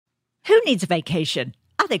Who needs a vacation?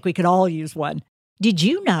 I think we could all use one. Did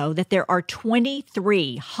you know that there are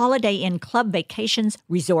 23 Holiday Inn Club Vacations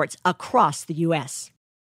resorts across the U.S.?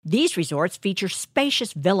 These resorts feature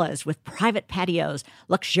spacious villas with private patios,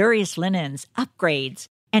 luxurious linens, upgrades,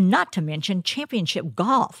 and not to mention championship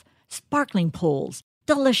golf, sparkling pools,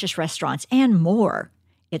 delicious restaurants, and more.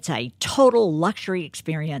 It's a total luxury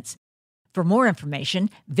experience. For more information,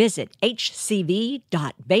 visit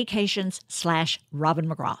hcv.vacations/Robin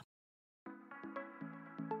McGraw.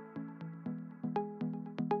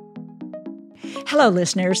 Hello,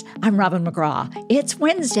 listeners. I'm Robin McGraw. It's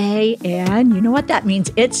Wednesday, and you know what that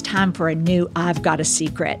means. It's time for a new I've Got a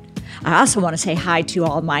Secret. I also want to say hi to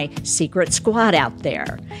all my secret squad out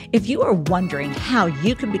there. If you are wondering how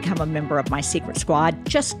you can become a member of my secret squad,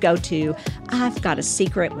 just go to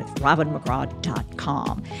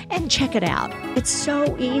I'veGotASecretWithRobinMcGraw.com and check it out. It's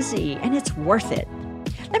so easy and it's worth it.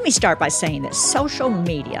 Let me start by saying that social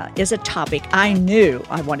media is a topic I knew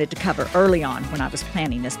I wanted to cover early on when I was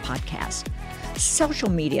planning this podcast. Social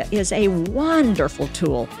media is a wonderful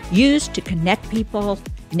tool used to connect people,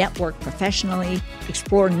 network professionally,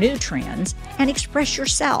 explore new trends, and express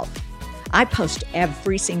yourself. I post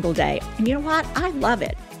every single day, and you know what? I love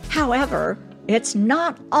it. However, it's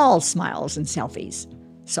not all smiles and selfies.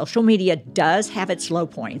 Social media does have its low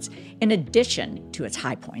points in addition to its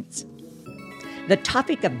high points. The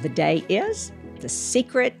topic of the day is the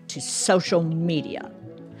secret to social media.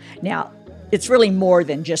 Now, it's really more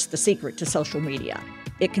than just the secret to social media.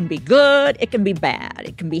 It can be good, it can be bad,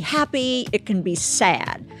 it can be happy, it can be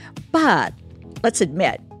sad. But let's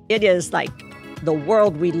admit, it is like the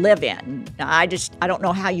world we live in. I don't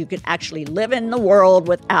know how you could actually live in the world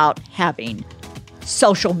without having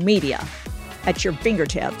social media at your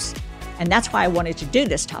fingertips. And that's why I wanted to do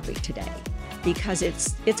this topic today, because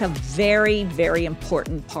it's a very, very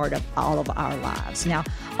important part of all of our lives. Now,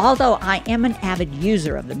 although I am an avid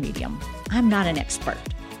user of the medium, I'm not an expert.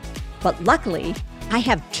 But luckily, I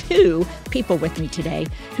have two people with me today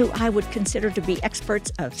who I would consider to be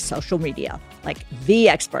experts of social media, like the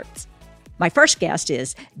experts. My first guest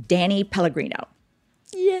is Danny Pellegrino.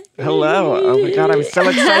 Yay. Hello. Oh my God, I'm so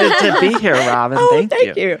excited to be here, Robin. Thank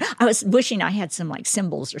you. I was wishing I had some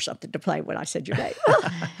symbols or something to play when I said your name.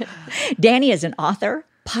 Danny is an author,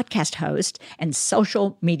 podcast host, and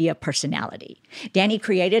social media personality. Danny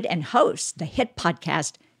created and hosts the hit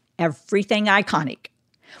podcast Everything Iconic,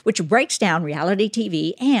 which breaks down reality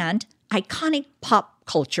TV and iconic pop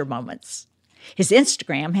culture moments. His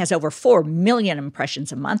Instagram has over 4 million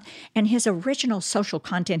impressions a month, and his original social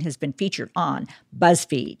content has been featured on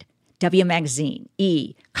BuzzFeed, W Magazine,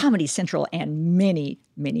 E, Comedy Central, and many,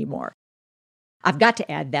 many more. I've got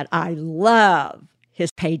to add that I love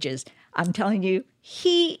his pages. I'm telling you,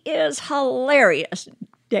 he is hilarious.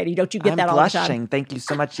 Danny, don't you get that all the time? I'm blushing. Thank you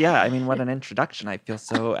so much. Yeah, I mean, what an introduction. I feel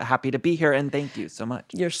so happy to be here, and thank you so much.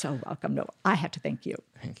 You're so welcome. No, I have to thank you.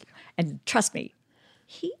 Thank you. And trust me,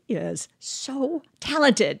 he is so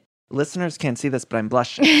talented. Listeners can't see this, but I'm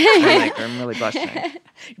blushing. I'm really blushing.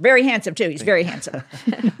 Very handsome, too. He's very handsome.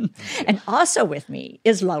 And also with me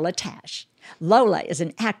is Lola Tash. Lola is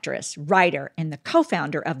an actress, writer, and the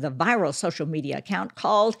co-founder of the viral social media account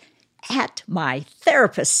called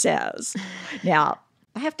 @MyTherapistSays. Now,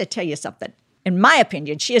 I have to tell you something. In my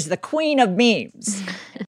opinion, she is the queen of memes.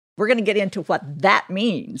 We're going to get into what that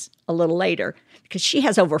means a little later, because she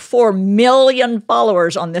has over 4 million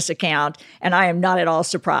followers on this account, and I am not at all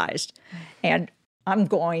surprised. And I'm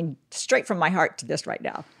going straight from my heart to this right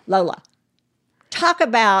now. Lola, talk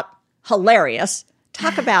about hilarious,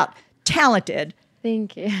 talk about talented.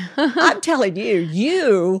 Thank you. I'm telling you,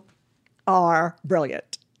 you are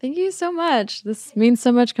brilliant. Thank you so much. This means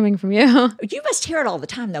so much coming from you. You must hear it all the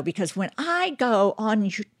time, though, because when I go on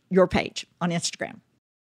your page on Instagram,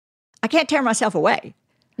 I can't tear myself away.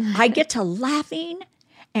 I get to laughing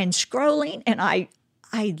and scrolling, and I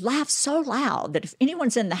laugh so loud that if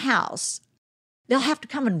anyone's in the house, they'll have to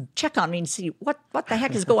come and check on me and see what the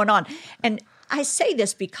heck is going on. And I say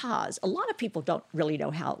this because a lot of people don't really know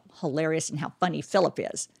how hilarious and how funny Philip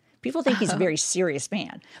is. People think he's a very serious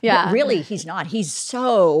man. Yeah. But really, he's not. He's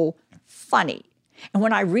so funny. And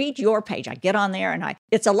when I read your page, I get on there, and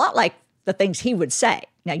it's a lot like the things he would say.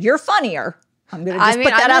 Now, you're funnier. I'm going to just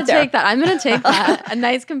put that out there. I'm going to take that. A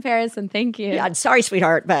nice comparison. Thank you. Yeah, I'm sorry,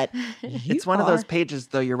 sweetheart, but it's one of those pages,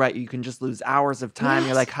 though, you're right. You can just lose hours of time. Yes.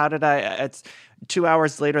 You're like, how did it's 2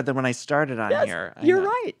 hours later than when I started on here. You're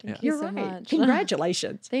right. Yeah. You're so right. Much.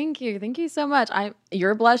 Congratulations. Thank you. Thank you so much.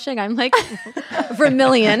 You're blushing. I'm like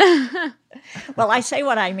vermilion. Well, I say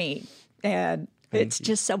what I mean. And it's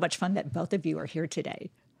just so much fun that both of you are here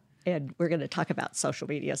today. And we're going to talk about social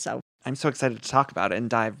media. So I'm so excited to talk about it and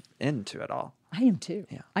dive into it all. I am too.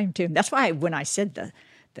 Yeah. I am too. And that's why when I said the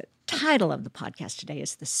title of the podcast today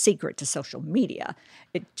is The Secret to Social Media,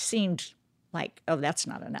 it seemed like, oh, that's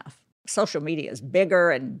not enough. Social media is bigger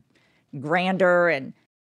and grander, and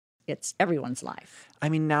it's everyone's life. I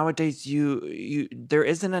mean, nowadays there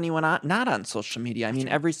isn't anyone not on social media. I mean,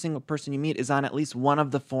 every single person you meet is on at least one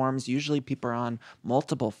of the forms. Usually people are on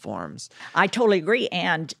multiple forms. I totally agree.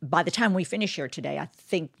 And by the time we finish here today, I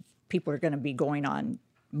think people are going to be going on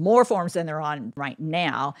more forms than they're on right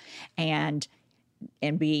now, and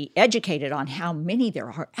be educated on how many there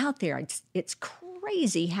are out there. It's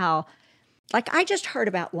crazy how, like, I just heard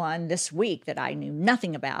about one this week that I knew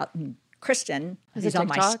nothing about. And Kristen, who's on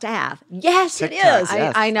my staff. Yes, TikTok, it is.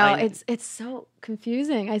 yes. I know. It's so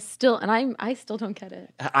confusing. I still don't get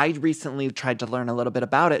it. I recently tried to learn a little bit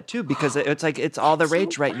about it too, because it's like it's all the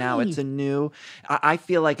rage right now. It's a new. I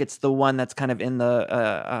feel like it's the one that's kind of in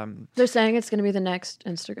the. They're saying it's going to be the next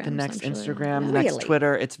Instagram. The next essentially. Instagram, the Really? next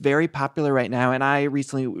Twitter. It's very popular right now, and I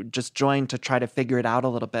recently just joined to try to figure it out a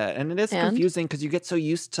little bit, and it is confusing because you get so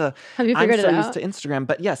used to. Have you figured it I'm so out? used to Instagram,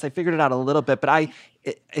 but yes, I figured it out a little bit, but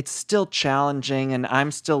it's still challenging, and I'm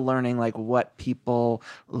still learning like what people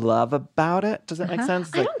love about it. Does that make sense?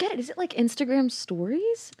 I don't get it. Is it like Instagram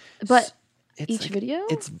stories? But each video?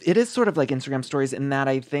 It is sort of like Instagram stories in that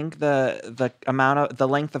I think the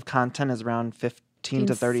length of content is around 15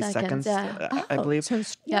 to 30 seconds, yeah. I believe. So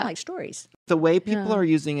it's like stories. The way people are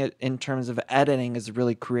using it in terms of editing is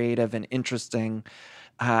really creative and interesting.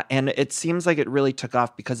 And it seems like it really took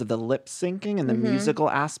off because of the lip syncing and the musical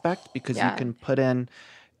aspect, because you can put in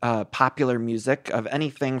popular music of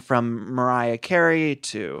anything from Mariah Carey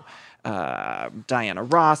to Diana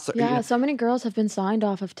Ross. Yeah, so many girls have been signed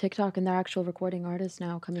off of TikTok, and they're actual recording artists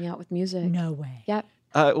now coming out with music. No way. Yep.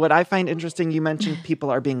 What I find interesting, you mentioned people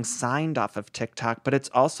are being signed off of TikTok, but it's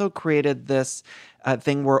also created this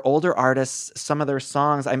thing where older artists, some of their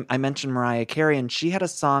songs, I mentioned Mariah Carey, and she had a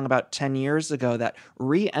song about 10 years ago that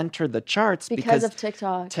re-entered the charts Because of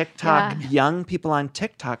TikTok. TikTok, Yeah. young people on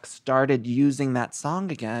TikTok started using that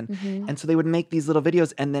song again. And so they would make these little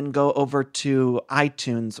videos and then go over to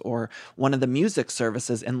iTunes or one of the music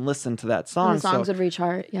services and listen to that song. And the songs would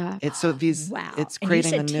rechart. Yeah. It's Wow. it's And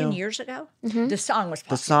creating you a said new 10 years ago? The song was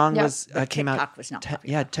popular. the song Yep. was But came out. TikTok was not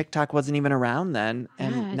popular. Yeah, TikTok wasn't even around then,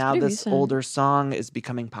 and Yeah, it's now pretty this recent. older song is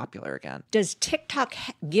becoming popular again. Does TikTok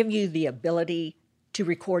give you the ability to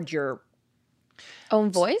record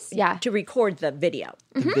Own voice? Yeah. to record the video?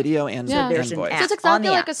 The video and Yeah. and There's an voice. app. So it's on exactly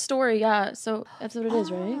the like app. a story. Yeah. So that's what it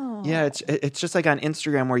is, right? Yeah, it's just like on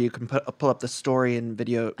Instagram where you can pull up the story and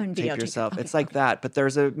videotape videotape it. yourself. Okay, It's like that, but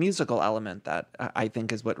there's a musical element that I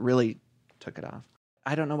think is what really took it off.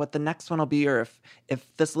 I don't know what the next one will be, or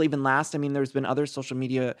if this will even last. I mean, there's been other social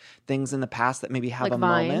media things in the past that maybe have Like a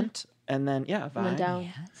Vine. moment, and then Vine. Went down.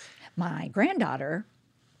 My granddaughter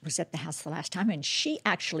was at the house the last time, and she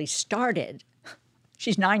actually started,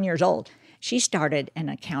 she's 9 years old. She started an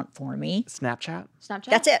account for me. Snapchat. Snapchat?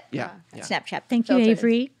 That's it. Yeah. Snapchat. Thank you, Filters.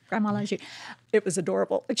 Avery. Grandma loves you. It was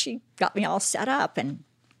adorable. But she got me all set up, and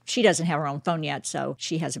she doesn't have her own phone yet, so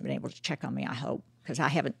she hasn't been able to check on me, I hope, because I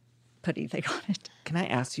haven't put anything on it. Can I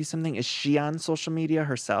ask you something? Is she on social media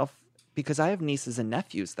herself? Because I have nieces and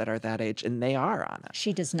nephews that are that age, and they are on it.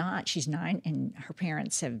 She does not. She's 9, and her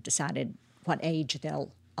parents have decided what age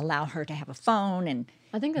they'll allow her to have a phone, and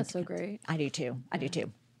I think that's so great. I do too. I do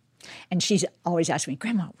too. And she's always asked me,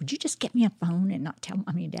 Grandma, would you just get me a phone and not tell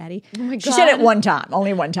Mommy and Daddy? Oh my She said it God. one time,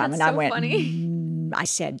 only one time. That's and I so went, funny. I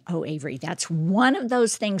said, oh, Avery, that's one of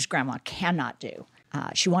those things Grandma cannot do.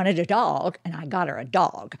 She wanted a dog, and I got her a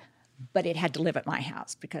dog, but it had to live at my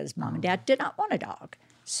house because Mom and Dad did not want a dog.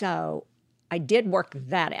 So I did work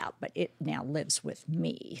that out, but it now lives with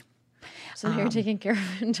me. So you're taking care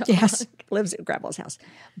of it. Yes, lives at Grandma's house.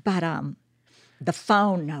 But the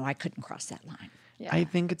phone, no, I couldn't cross that line. Yeah. I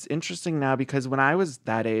think it's interesting now because when I was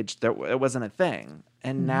that age, it wasn't a thing.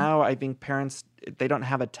 And now I think parents, they don't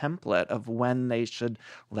have a template of when they should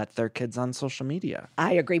let their kids on social media.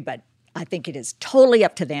 I agree, but I think it is totally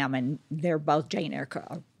up to them. And they're both, Jay and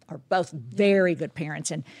Erica are both very good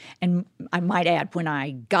parents. And I might add, when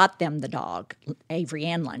I got them the dog, Avery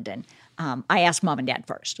and London, I asked Mom and Dad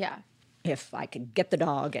first Yeah. if I could get the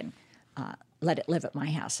dog and let it live at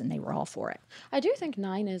my house, and they were all for it. I do think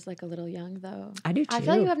 9 is like a little young, though. I do, I feel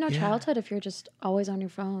like too. you have no childhood if you're just always on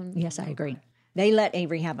your phone. Yes, I agree. They let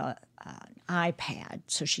Avery have an iPad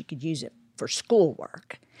so she could use it for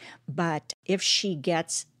schoolwork. But if she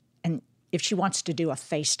wants to do a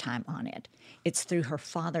FaceTime on it, it's through her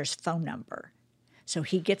father's phone number. So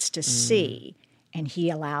he gets to see, and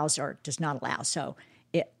he allows or does not allow. So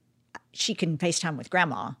she can FaceTime with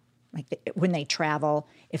Grandma when they travel,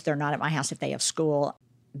 if they're not at my house, if they have school,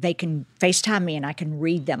 they can FaceTime me and I can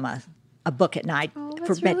read them a book at night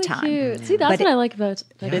for bedtime. Really cute. See, that's what I like about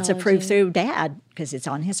technology. It's approved through Dad because it's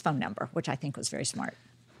on his phone number, which I think was very smart.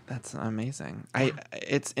 That's amazing.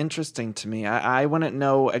 It's interesting to me. I wouldn't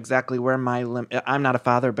know exactly where I'm not a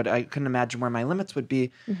father, but I couldn't imagine where my limits would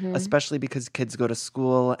be, especially because kids go to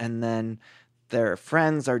school and then their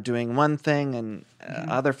friends are doing one thing and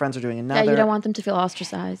other friends are doing another. Yeah, you don't want them to feel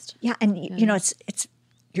ostracized. Yeah, and you know, it's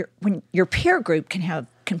when your peer group can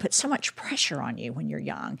put so much pressure on you when you're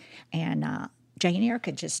young. And Jay and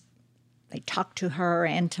Erica they talked to her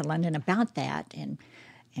and to London about that and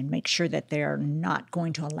make sure that they're not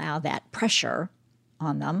going to allow that pressure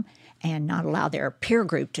on them and not allow their peer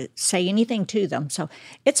group to say anything to them. So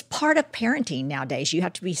it's part of parenting nowadays. You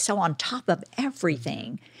have to be so on top of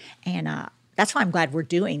everything. And that's why I'm glad we're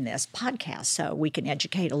doing this podcast, so we can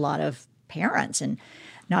educate a lot of parents and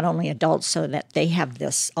not only adults so that they have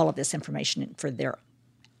all of this information for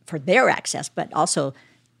their access, but also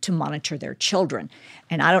to monitor their children.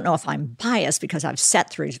 And I don't know if I'm biased because I've sat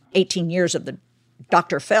through 18 years of the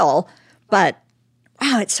Dr. Phil, but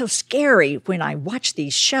wow, it's so scary when I watch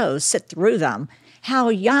these shows, sit through them, how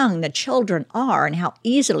young the children are and how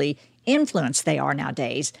easily influenced they are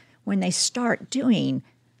nowadays when they start doing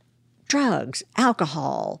drugs,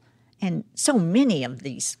 alcohol, and so many of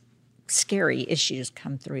these scary issues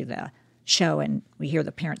come through the show, and we hear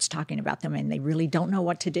the parents talking about them, and they really don't know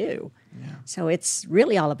what to do. Yeah. So it's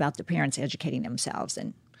really all about the parents educating themselves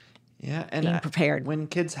and being prepared. When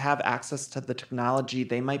kids have access to the technology,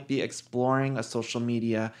 they might be exploring a social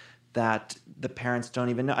media that the parents don't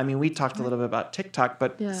even know. I mean, we talked a little bit about TikTok,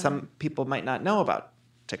 but some people might not know about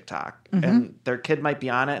TikTok, and their kid might be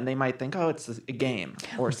on it, and they might think, oh, it's a game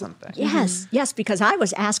or something. Yes, because I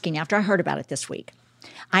was asking, after I heard about it this week,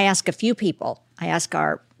 I asked a few people. I asked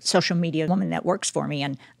our social media woman that works for me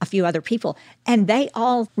and a few other people, and they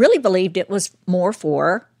all really believed it was more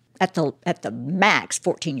for, at the max,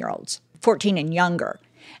 14-year-olds, 14 and younger.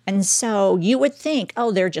 And so you would think,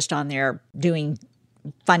 oh, they're just on there doing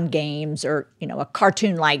fun games or, a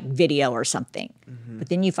cartoon-like video or something. But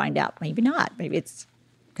then you find out maybe not. Maybe it's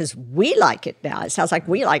because we like it now. It sounds like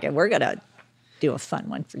we like it. We're going to do a fun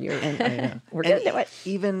one for you. And we're going to do it.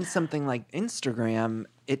 Even something like Instagram,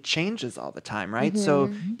 it changes all the time, right?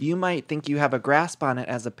 So you might think you have a grasp on it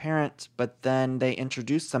as a parent, but then they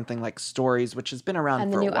introduce something like stories, which has been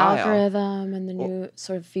around for a while. And the new algorithm and the new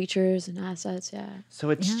sort of features and assets, So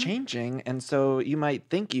it's changing, and so you might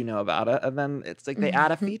think you know about it, and then it's like they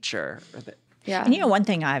add a feature. And one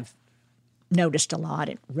thing I've noticed a lot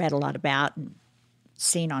and read a lot about and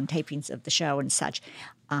seen on tapings of the show and such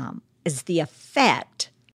is the effect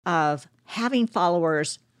of having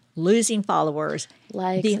followers, losing followers,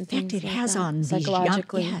 likes, the effect it has on these young.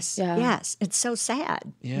 Yes, it's so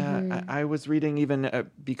sad. Yeah, I was reading even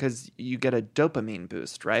because you get a dopamine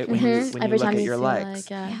boost, right? When you Every look time at you your feel likes.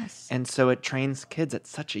 Yes. And so it trains kids at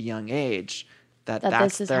such a young age that's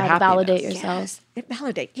this is their how happiness. to validate yourself. Yes, it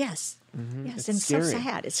validates. Yes, yes, It's and scary. so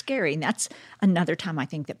sad. It's scary, and that's another time I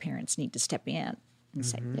think that parents need to step in and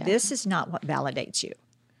say, "This is not what validates you.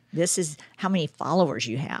 This is how many followers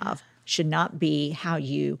you have. Should not be how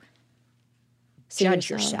you judge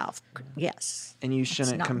yourself." Yes, And you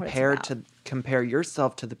shouldn't compare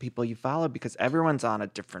yourself to the people you follow because everyone's on a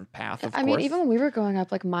different path, of course. I mean, even when we were growing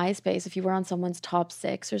up, like MySpace, if you were on someone's top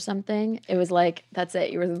 6 or something, it was like, that's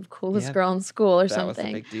it. You were the coolest girl in school or something. That was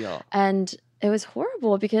a big deal. And it was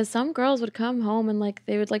horrible because some girls would come home and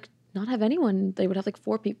they would not have anyone. They would have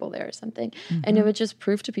 4 people there or something. And it would just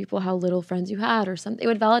prove to people how little friends you had or something. It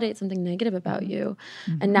would validate something negative about you.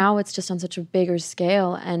 And now it's just on such a bigger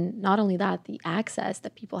scale. And not only that, the access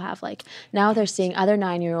that people have. Now they're seeing other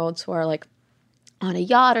 9-year-olds who are on a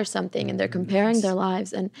yacht or something and they're comparing their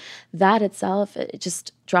lives. And that itself, it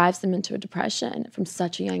just drives them into a depression from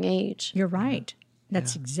such a young age. you're right.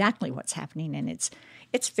 That's exactly what's happening, and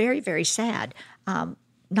it's very, very sad.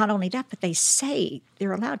 Not only that, but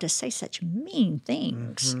they're allowed to say such mean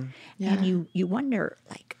things. And you wonder,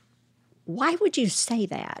 why would you say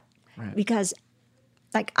that? Right. Because,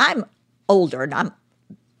 I'm older, and I'm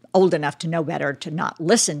old enough to know better to not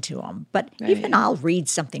listen to them. But even I'll read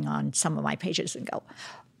something on some of my pages and go,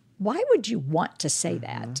 why would you want to say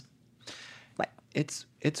that?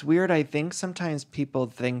 It's weird. I think sometimes people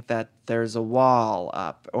think that there's a wall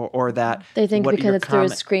up or that they think because it's through a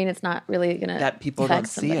screen, it's not really going to that people don't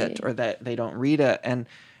see it or that they don't read it. And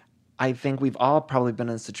I think we've all probably been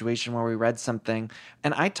in a situation where we read something.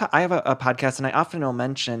 And I have a podcast, and I often will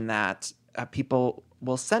mention that people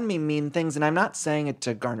will send me mean things, and I'm not saying it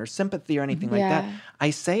to garner sympathy or anything like that. I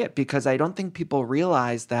say it because I don't think people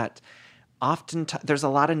realize that often there's a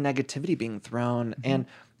lot of negativity being thrown, and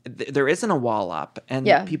there isn't a wall up,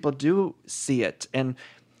 and people do see it. And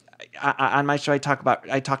on my show, I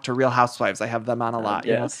talk to Real Housewives. I have them on a lot,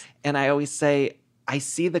 you know, and I always say I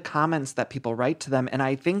see the comments that people write to them, and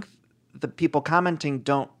I think the people commenting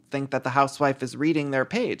don't think that the housewife is reading their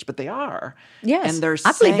page, but they are. Yes, and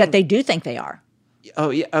I believe that they do think they are.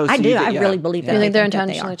 Oh yeah, so I do. I really believe that. You think they're that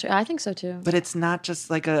intentionally true? I think so too. But it's not just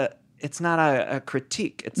like it's not a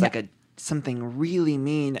critique. It's like something really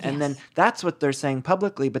mean, and then that's what they're saying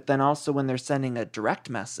publicly. But then also when they're sending a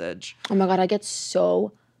direct message. Oh my God, I get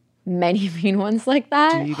so many mean ones like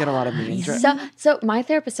that. Do you get a lot of mean? So my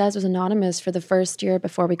therapist says it was anonymous for the first year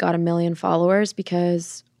before we got 1 million followers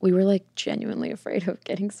because we were like genuinely afraid of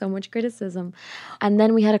getting so much criticism. And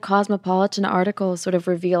then we had a Cosmopolitan article sort of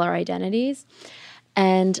reveal our identities.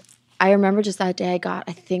 And I remember just that day I got,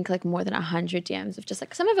 I think, like more than 100 DMs of just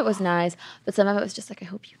like, some of it was nice, but some of it was just like, I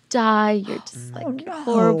hope you die. You're just like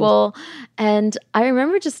horrible. And I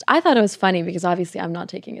remember I thought it was funny because obviously I'm not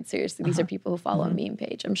taking it seriously. These are people who follow a meme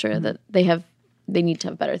page. I'm sure that they need to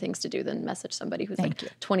have better things to do than message somebody who's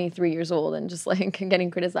 23 years old and just like getting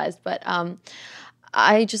criticized. But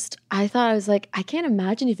I thought, I was like, I can't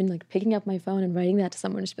imagine even like picking up my phone and writing that to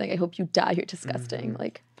someone, just be like, I hope you die. You're disgusting.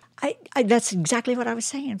 Like, I that's exactly what I was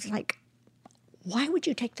saying. It's like, why would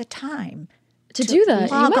you take the time to do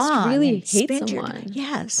that? You must really hate someone.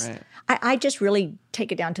 Yes. Right. I just really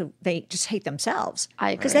take it down to they just hate themselves.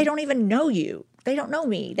 Because they don't even know you. They don't know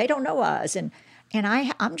me. They don't know us. And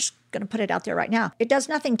I'm just going to put it out there right now. It does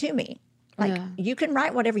nothing to me. Like, you can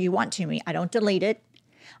write whatever you want to me. I don't delete it.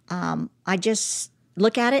 I just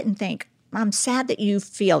look at it and think, I'm sad that you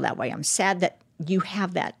feel that way. I'm sad that you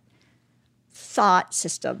have that thought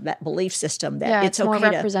system, that belief system that it's more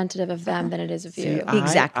representative of them than it is of you.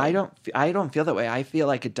 Exactly. I don't feel that way. I feel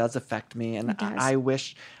like it does affect me, and I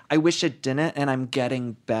wish it didn't. And I'm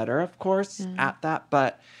getting better, of course, at that.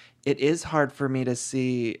 But it is hard for me to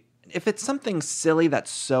see. If it's something silly that's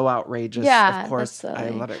so outrageous, of course, I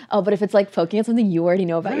let it. Oh, but if it's like poking at something you already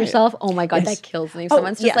know about yourself, oh my God, that kills me. If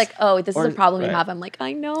someone's just like, oh, this is a problem you have. I'm like,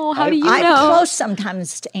 I know. How do you know? I'm close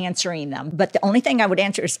sometimes to answering them. But the only thing I would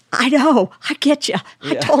answer is, I know. I get you.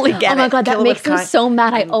 I totally get it. Oh my God, that makes me so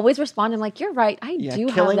mad. I always respond. I'm like, you're right. I do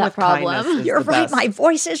have that problem. You're right. My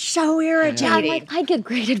voice is so irritating. I'm like, I get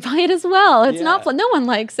graded by it as well. It's not fun. No one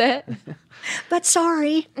likes it. But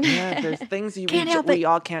sorry. Yeah, there's things we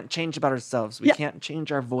all can't change about ourselves. We can't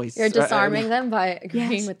change our voice. You're disarming them by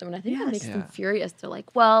agreeing with them. And I think that makes them furious. They're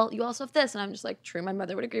like, well, you also have this. And I'm just like, true, my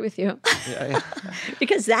mother would agree with you.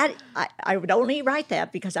 Because I would only write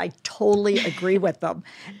that because I totally agree with them.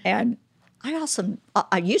 And I also,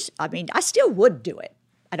 I still would do it.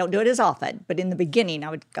 I don't do it as often. But in the beginning, I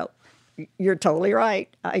would go, you're totally right.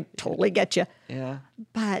 I totally get you. Yeah.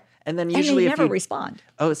 But and then usually they never respond.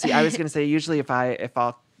 Oh, see, I was going to say usually if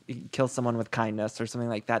I'll kill someone with kindness or something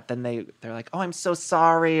like that, then they're like, oh, I'm so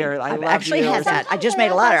sorry, or I love you. I've actually had that. I just made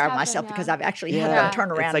a liar of myself because I've actually had them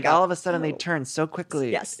turn around. It's like all of a sudden they turn so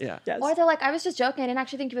quickly. Yes. Or they're like, I was just joking. I didn't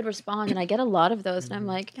actually think you would respond. And I get a lot of those. And I'm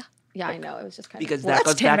like, yeah, I know. It was just kind because of that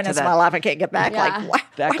goes 10 back minutes to that. of my life I can't get back. Like,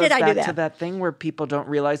 why did I do that? To that thing where people don't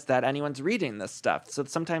realize that anyone's reading this stuff. So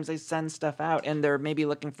sometimes they send stuff out and they're maybe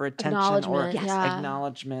looking for attention or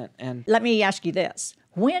acknowledgement. And let me ask you this: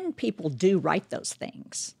 when people do write those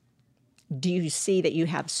things, do you see that you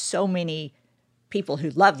have so many people who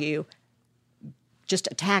love you just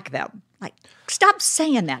attack them? Like, stop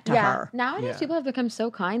saying that to her. Nowadays, people have become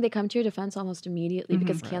so kind. They come to your defense almost immediately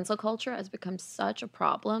because cancel culture has become such a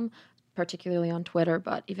problem, particularly on Twitter,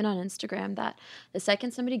 but even on Instagram, that the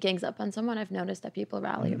second somebody gangs up on someone, I've noticed that people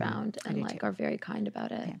rally around and like are very kind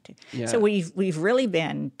about it. Yeah. So we've really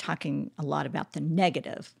been talking a lot about the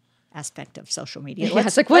negative aspect of social media.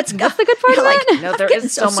 What's the good part of it? No, there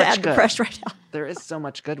is so much good. Depressed right now. There is so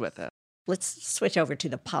much good with it. Let's switch over to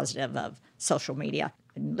the positive of social media.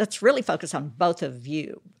 And let's really focus on both of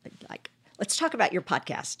you. Let's talk about your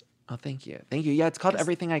podcast. Oh, thank you. Thank you. Yeah, it's called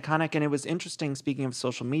Everything Iconic. And it was interesting, speaking of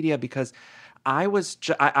social media, because I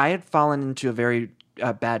had fallen into a very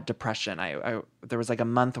bad depression. There was like a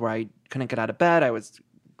month where I couldn't get out of bed. I was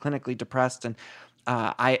clinically depressed. And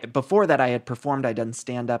before that, I had performed. I'd done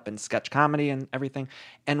stand-up and sketch comedy and everything.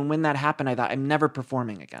 And when that happened, I thought, I'm never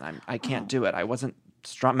performing again. I can't do it. I wasn't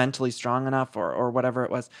mentally strong enough or whatever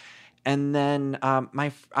it was. And then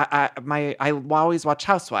I always watch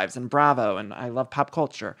Housewives and Bravo, and I love pop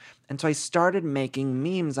culture. And so I started making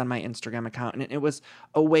memes on my Instagram account, and it was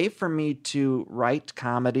a way for me to write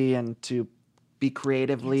comedy and to be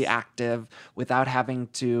creatively active without having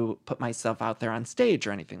to put myself out there on stage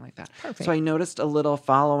or anything like that. Perfect. So I noticed a little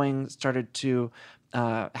following started to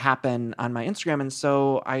happen on my Instagram. And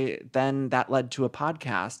so then that led to a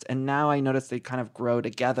podcast. And now I notice they kind of grow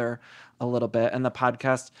together a little bit. And the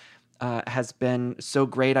podcast has been so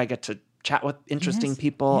great. I get to chat with interesting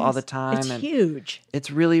people all the time. It's huge. It's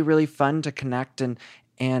really, really fun to connect. And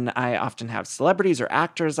I often have celebrities or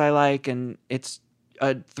actors I like. And it's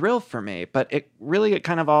a thrill for me. But it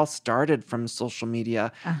kind of all started from social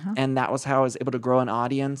media. And that was how I was able to grow an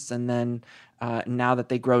audience. And then now that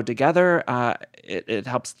they grow together, it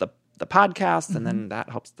helps the podcast, and then that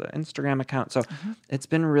helps the Instagram account. So it's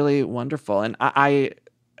been really wonderful. And I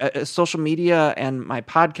social media and my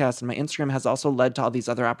podcast and my Instagram has also led to all these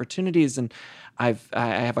other opportunities. And I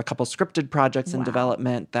have a couple scripted projects in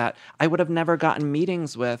development that I would have never gotten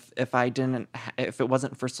meetings with if it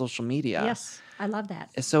wasn't for social media. Yes, I love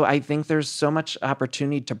that. So I think there's so much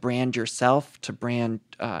opportunity to brand yourself, to brand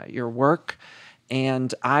your work.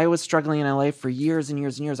 And I was struggling in LA for years and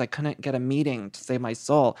years and years. I couldn't get a meeting to save my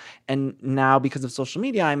soul. And now, because of social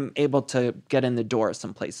media, I'm able to get in the door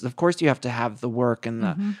some places. Of course, you have to have the work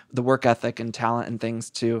and the work ethic and talent and things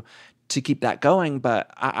to keep that going.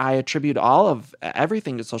 But I attribute all of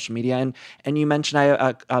everything to social media. And you mentioned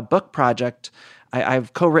a book project.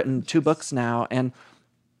 I've co-written 2 books now. And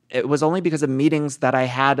it was only because of meetings that I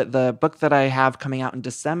had. The book that I have coming out in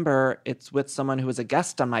December, it's with someone who was a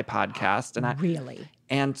guest on my podcast. Really?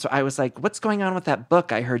 And so I was like, what's going on with that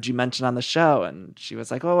book I heard you mention on the show? And she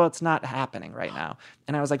was like, oh, well, it's not happening right now.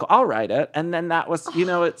 And I was like, well, I'll write it. And then that was,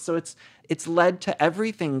 it's led to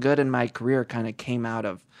everything good in my career kind of came out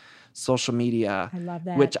of social media. I love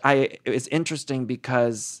that. Which is interesting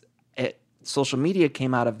because social media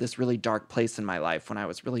came out of this really dark place in my life when I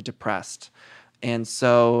was really depressed. And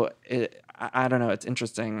so I don't know, it's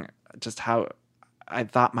interesting just how I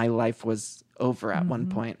thought my life was over at one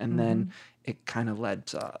point, and then it kind of led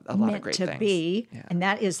to a lot of great things. Meant to be, and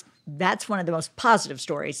that's one of the most positive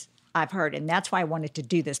stories I've heard, and that's why I wanted to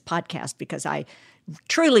do this podcast, because I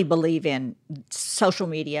truly believe in social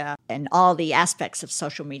media and all the aspects of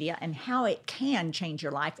social media and how it can change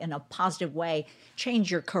your life in a positive way, change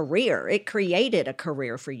your career. It created a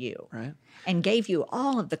career for you. Right. And gave you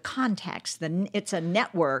all of the contacts. It's a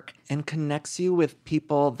network. And connects you with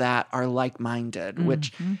people that are like-minded,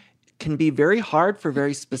 which can be very hard for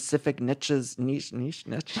very specific niches. Niche.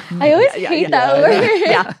 I always hate that word.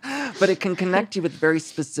 Yeah. But it can connect you with very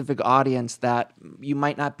specific audience that you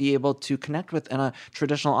might not be able to connect with in a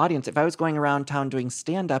traditional audience. If I was going around town doing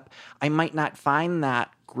stand-up, I might not find that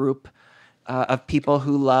group of people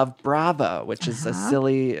who love Bravo, which is a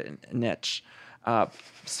silly niche.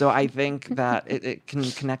 So I think that it can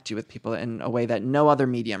connect you with people in a way that no other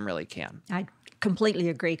medium really can. I completely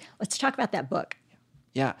agree. Let's talk about that book.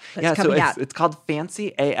 Yeah. So it's called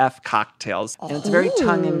Fancy AF Cocktails. And it's a very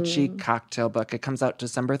tongue-in-cheek cocktail book. It comes out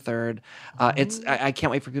December 3rd. I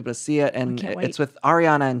can't wait for people to see it. And it's with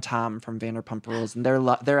Ariana and Tom from Vanderpump Rules. And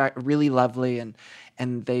they're really lovely.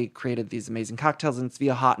 And they created these amazing cocktails. And it's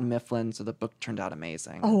via Houghton Mifflin. So the book turned out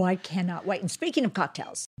amazing. Oh, I cannot wait. And speaking of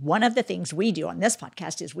cocktails, one of the things we do on this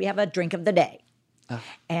podcast is we have a drink of the day.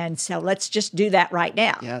 And so let's just do that right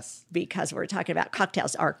now. Yes. Because we're talking about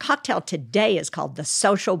cocktails. Our cocktail today is called the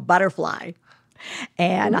Social Butterfly.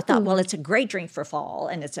 And I thought, well, it's a great drink for fall.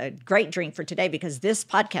 And it's a great drink for today because this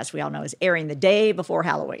podcast, we all know, is airing the day before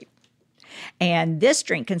Halloween. And this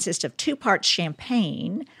drink consists of 2 parts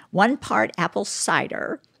champagne, 1 part apple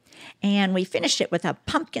cider, and we finished it with a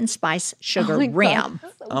pumpkin spice sugar rim.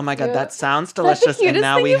 Oh my God, that sounds delicious. And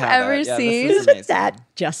now we have it. Yeah, Isn't that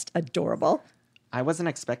just adorable? I wasn't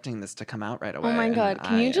expecting this to come out right away. Oh my God.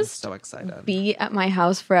 Can you just so excited. Be at my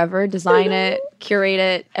house forever, design it, curate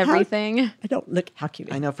it, everything? I don't look how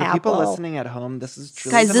cute. I know for people listening at home, this is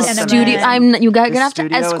truly guys, this studio. You're gonna have to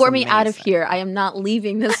escort me out of here. I am not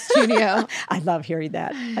leaving this studio. I love hearing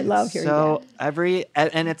that. I love hearing that. So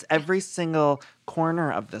it's every single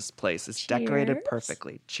corner of this place is decorated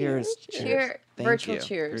perfectly. Cheers. Virtual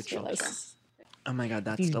cheers. Oh my God,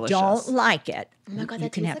 that's if you delicious. Don't like it, oh my God, you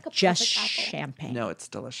can have like just champagne. No, it's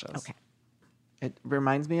delicious. Okay. It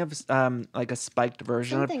reminds me of like a spiked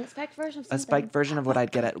version of what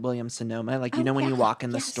I'd get at Williams Sonoma. Like, when you walk in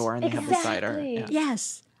the store and they have the cider. Yeah.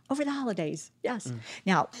 Yes. Over the holidays. Yes.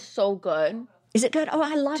 Now. So good. Is it good? Oh,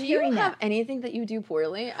 I love hearing that. Do you have anything that you do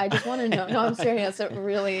poorly? I just want to know. No, I'm serious. This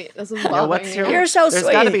is bothering me. You're so There's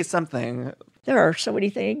sweet. got to be something. There are so many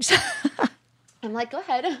things. I'm like, go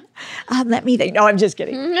ahead. Let me think. No, I'm just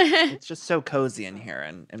kidding. It's just so cozy in here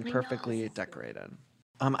and perfectly decorated.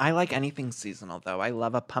 I like anything seasonal, though. I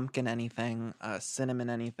love a pumpkin anything, cinnamon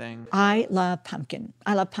anything. I love pumpkin.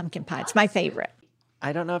 I love pumpkin pie. It's my favorite.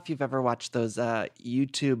 I don't know if you've ever watched those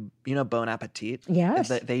YouTube, Bon Appetit.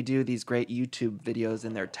 Yes. They do these great YouTube videos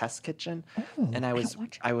in their test kitchen. Oh, and I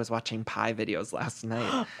was watching pie videos last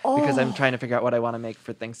night because I'm trying to figure out what I want to make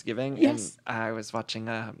for Thanksgiving. Yes. And I was watching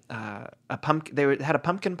a pumpkin. They had a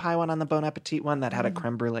pumpkin pie one on the Bon Appetit one that had a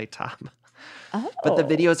creme brulee top. Oh. But the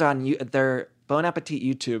videos are on their Bon Appetit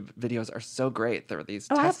YouTube videos are so great. There are these.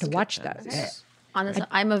 I have test to watch kitchens. those. Honestly,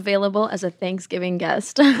 I'm available as a Thanksgiving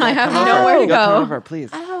guest. I have nowhere to Come go. over, please.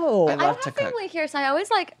 Oh. I I love don't to have cook. family here, so I always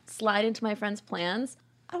slide into my friends' plans.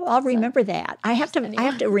 Oh, I'll remember that. I have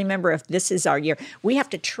to remember if this is our year. We have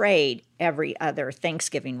to trade every other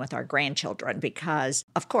Thanksgiving with our grandchildren because,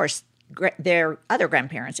 of course, their other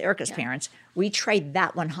grandparents, Erica's parents, we trade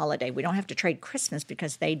that one holiday. We don't have to trade Christmas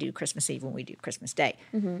because they do Christmas Eve when we do Christmas Day.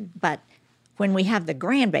 Mm-hmm. But when we have the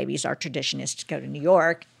grandbabies, our tradition is to go to New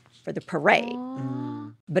York for the parade.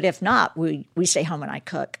 But if not, we stay home and I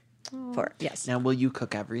cook for, yes. Now, will you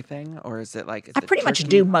cook everything, or is it like? I pretty much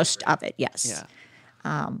do most of it, yes.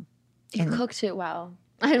 Yeah. You cook too well.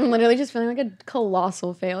 I'm literally just feeling like a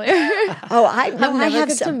colossal failure. Oh, I've never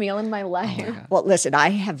cooked a meal in my life. Well, listen, I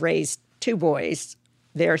have raised 2 boys.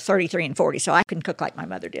 They're 33 and 40, so I can cook like my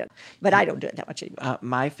mother did. But I don't do it that much anymore.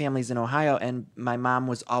 My family's in Ohio, and my mom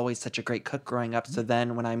was always such a great cook growing up. So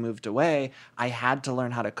then when I moved away, I had to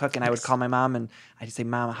learn how to cook. And I would call my mom, and I'd say,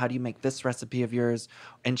 Mom, how do you make this recipe of yours?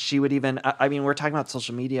 And she would even, we're talking about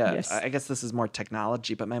social media. Yes. I guess this is more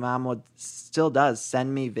technology, but my mom still does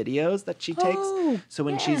send me videos that she takes. So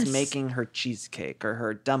when she's making her cheesecake or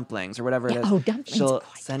her dumplings or whatever it is, she'll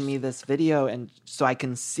send me this video, and so I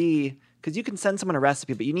can see. Because you can send someone a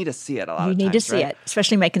recipe, but you need to see it a lot of times. You need to see it,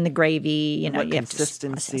 especially making the gravy. What you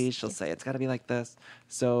consistency? have to she'll say it's got to be like this.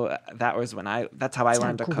 So that was that's how I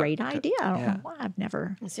learned to cook. Great idea. I don't know why I've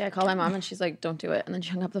never. See, I called my mom and she's like, "Don't do it," and then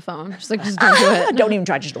she hung up the phone. She's like, "Just don't do it. Don't even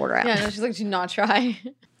try. Just order out. Yeah, no, she's like, "Do not try."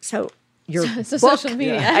 So your So book, social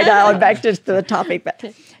media. I know. I'm back to the topic,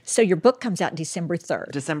 but so your book comes out December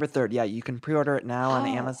 3rd. December 3rd. Yeah, you can pre-order it now on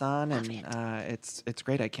Amazon, and it's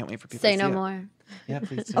great. I can't wait for people Say to see no it. more. Yeah,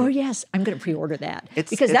 please do. Oh yes, I'm going to pre-order that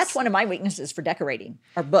because that's it's- one of my weaknesses for decorating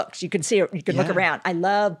are books. You can see, you can look around. I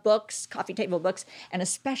love books, coffee table books, and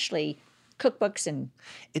especially cookbooks and.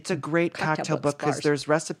 It's a great cocktail book because there's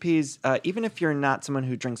recipes. Even if you're not someone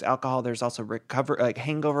who drinks alcohol, there's also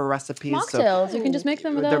hangover recipes. Mocktails. You can just make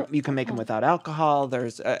them without. You can make them without alcohol.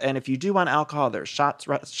 There's and if you do want alcohol, there's shot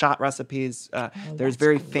recipes. There's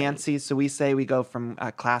very fancy. So we say we go from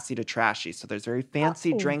classy to trashy. So there's very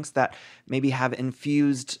fancy drinks that maybe have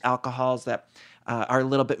infused alcohols that. Are a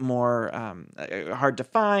little bit more hard to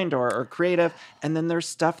find or creative, and then there's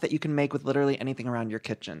stuff that you can make with literally anything around your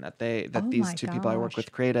kitchen that these two people I work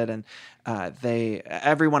with created, and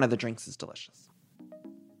every one of the drinks is delicious.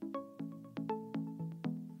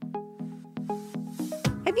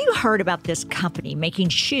 Have you heard about this company making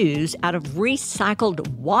shoes out of recycled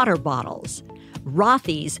water bottles?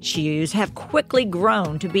 Rothy's shoes have quickly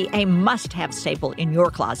grown to be a must-have staple in your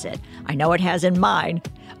closet. I know it has in mine.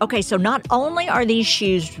 Okay, so not only are these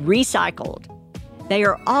shoes recycled, they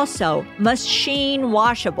are also machine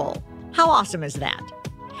washable. How awesome is that?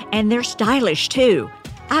 And they're stylish too.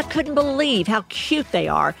 I couldn't believe how cute they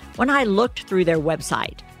are when I looked through their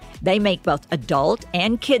website. They make both adult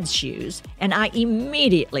and kids shoes, and I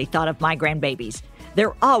immediately thought of my grandbabies.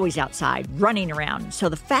 They're always outside, running around, so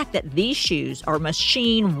the fact that these shoes are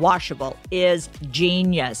machine washable is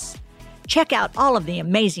genius. Check out all of the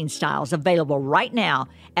amazing styles available right now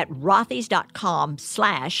at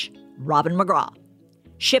rothys.com/Robin McGraw.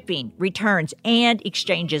 Shipping, returns, and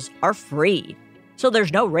exchanges are free. So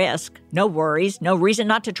there's no risk, no worries, no reason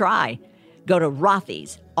not to try. Go to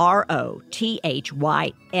Rothys,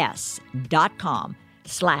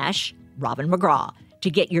 ROTHYS.com/Robin McGraw to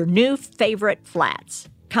get your new favorite flats,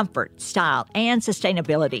 comfort, style, and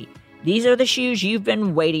sustainability. These are the shoes you've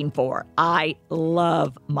been waiting for. I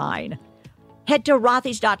love mine. Head to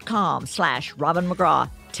rothys.com/Robin McGraw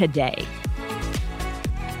today.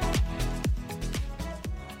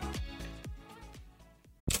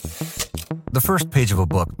 The first page of a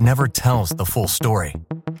book never tells the full story.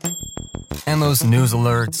 And those news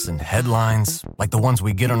alerts and headlines, like the ones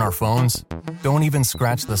we get on our phones, don't even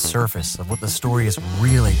scratch the surface of what the story is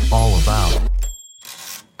really all about.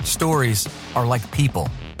 Stories are like people,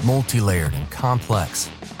 multi-layered and complex.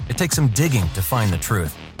 It takes some digging to find the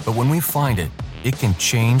truth, but when we find it, it can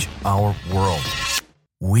change our world.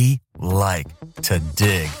 We like to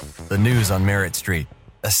dig. The news on Merritt Street.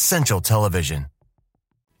 Essential television.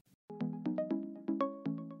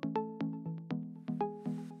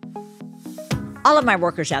 All of my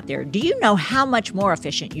workers out there, do you know how much more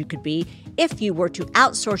efficient you could be if you were to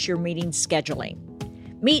outsource your meeting scheduling?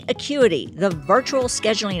 Meet Acuity, the virtual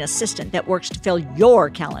scheduling assistant that works to fill your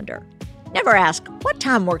calendar. Never ask what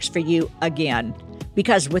time works for you again,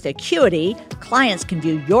 because with Acuity, clients can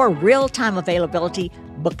view your real-time availability,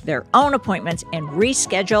 book their own appointments, and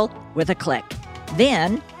reschedule with a click.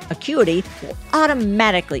 Then, Acuity will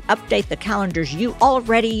automatically update the calendars you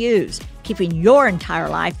already use, keeping your entire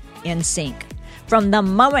life in sync. From the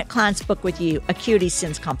moment clients book with you, Acuity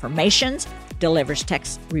sends confirmations, delivers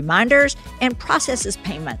text reminders, and processes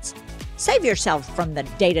payments. Save yourself from the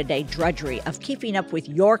day-to-day drudgery of keeping up with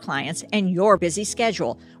your clients and your busy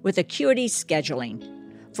schedule with Acuity Scheduling.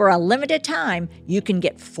 For a limited time, you can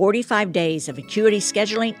get 45 days of Acuity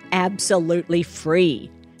Scheduling absolutely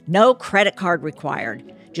free. No credit card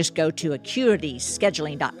required. Just go to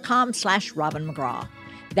acuityscheduling.com/Robin McGraw.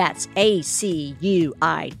 That's ACUITY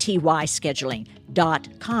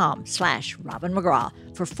scheduling.com/Robin McGraw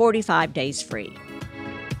for 45 days free.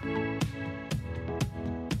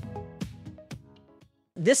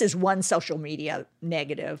 This is one social media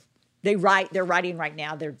negative. They're writing right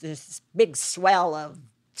now, there's this big swell of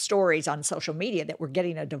stories on social media that we're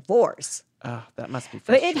getting a divorce. Oh, that must be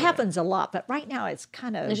frustrating. It happens a lot, but right now it's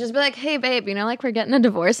kind of... It's just be like, hey, babe, like we're getting a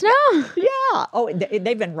divorce now? Yeah. Oh,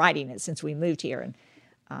 they've been writing it since we moved here.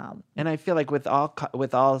 And I feel like with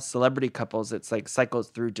all celebrity couples, it's like cycles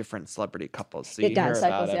through different celebrity couples. So it does.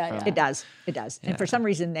 It does. Yeah. And for some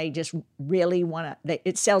reason, they just really want to.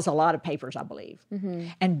 It sells a lot of papers, I believe.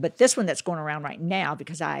 Mm-hmm. But this one that's going around right now,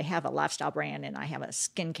 because I have a lifestyle brand and I have a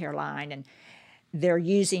skincare line, and they're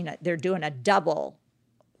doing a double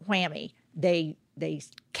whammy. They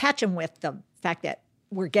catch them with the fact that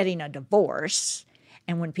we're getting a divorce.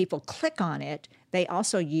 And when people click on it, they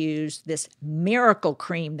also use this miracle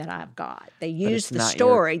cream that I've got. They use the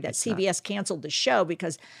story that CBS canceled the show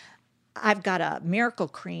because I've got a miracle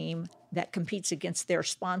cream that competes against their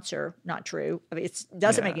sponsor. Not true. I mean, it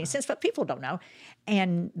doesn't make any sense, but people don't know.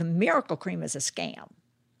 And the miracle cream is a scam.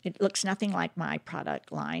 It looks nothing like my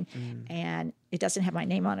product line, and it doesn't have my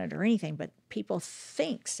name on it or anything, but people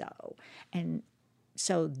think so. And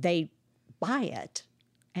so they buy it,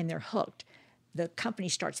 and they're hooked. The company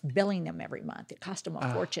starts billing them every month. It costs them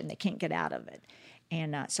a fortune. They can't get out of it.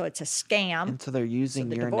 And so it's a scam. And so they're using your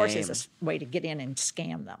name. The divorce is a way to get in and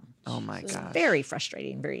scam them. Oh, my gosh. It's very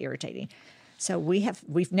frustrating, very irritating. So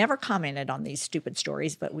we've never commented on these stupid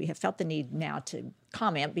stories, but we have felt the need now to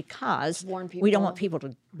comment because we don't want people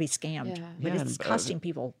to be scammed. Yeah. But it's costing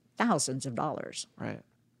people thousands of dollars. Right.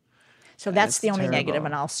 So that's the only negative,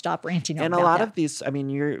 and I'll stop ranting about that. And a lot of these, I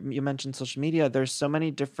mean, you mentioned social media. There's so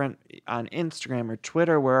many different on Instagram or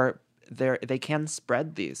Twitter where they can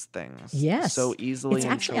spread these things so easily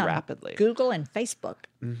and so rapidly. Google and Facebook.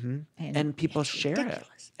 Mm-hmm. And people share it.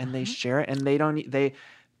 And they share it, and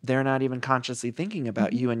they're not even consciously thinking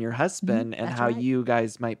about you and your husband and how you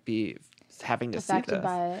guys might be having to affected see this.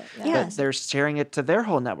 By it. Yeah. But they're sharing it to their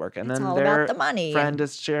whole network, and it's then all their about the money. friend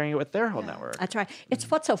is sharing it with their whole network. That's right. It's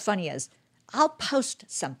what's so funny is I'll post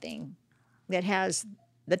something that has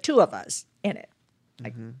the two of us in it,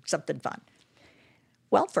 like something fun.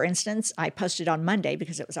 Well, for instance, I posted on Monday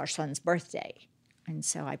because it was our son's birthday, and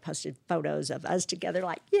so I posted photos of us together,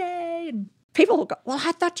 like yay! And people will go, "Well,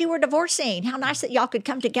 I thought you were divorcing. How nice that y'all could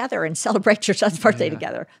come together and celebrate your son's birthday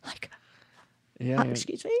together." Like.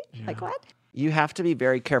 Excuse me? Yeah. Like what? You have to be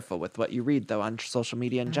very careful with what you read, though, on social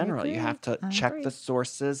media in general. You have to check the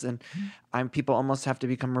sources, and people almost have to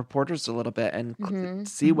become reporters a little bit and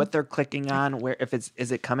see what they're clicking on. Where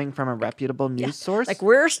is it coming from a reputable news source? Like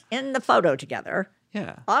we're in the photo together.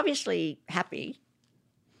 Yeah, obviously happy.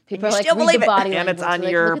 People are like, still believe it, and it's on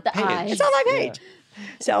your page. It's on my page. Yeah.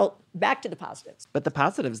 So back to the positives. But the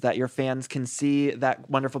positives that your fans can see that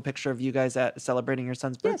wonderful picture of you guys celebrating your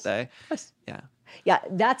son's birthday. Yes. Yeah. Yeah,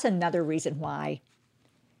 that's another reason why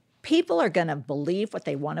people are going to believe what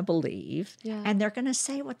they want to believe, and they're going to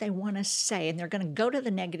say what they want to say, and they're going to go to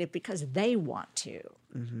the negative because they want to.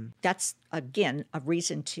 Mm-hmm. That's, again, a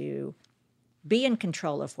reason to be in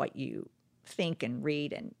control of what you think and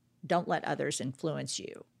read, and don't let others influence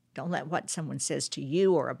you. Don't let what someone says to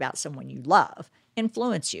you or about someone you love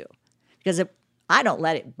influence you. Because I don't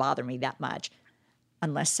let it bother me that much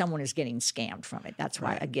unless someone is getting scammed from it. That's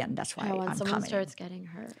why, that's why I'm when someone commenting. starts getting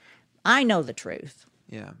hurt. I know the truth.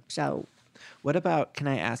 Yeah. So what about, can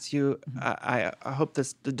I ask you, I hope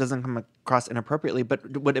this doesn't come across inappropriately, but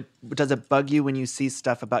does it bug you when you see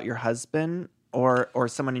stuff about your husband or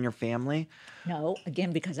someone in your family? No,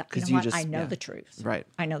 again, because I know the truth. Right.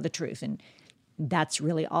 I know the truth. And that's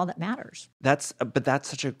really all that matters. But that's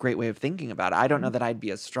such a great way of thinking about it. I don't know that I'd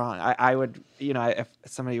be as strong. I would, if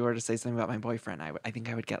somebody were to say something about my boyfriend, I think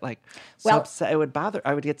I would get so upset. It would bother.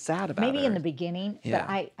 I would get sad about it. Maybe in the beginning, Yeah.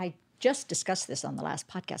 but I just discussed this on the last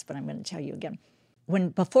podcast, but I'm going to tell you again.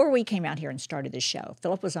 Before we came out here and started this show,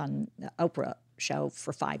 Philip was on the Oprah show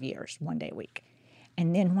for 5 years, 1 day a week.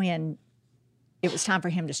 And then when it was time for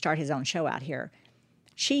him to start his own show out here,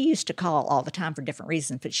 she used to call all the time for different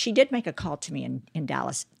reasons, but she did make a call to me in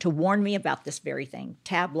Dallas to warn me about this very thing,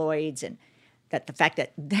 tabloids, and that the fact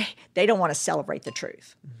that they don't want to celebrate the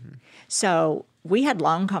truth. Mm-hmm. So we had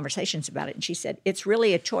long conversations about it, and she said, it's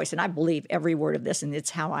really a choice, and I believe every word of this, and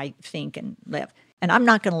it's how I think and live. And I'm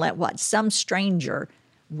not going to let some stranger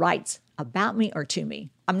writes about me or to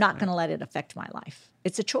me. I'm not going to let it affect my life.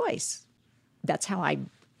 It's a choice. That's how I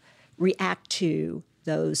react to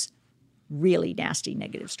those really nasty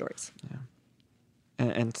negative stories. Yeah.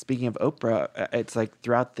 And speaking of Oprah, it's like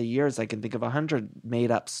throughout the years, I can think of 100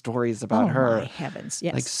 made-up stories about her. Oh, my heavens,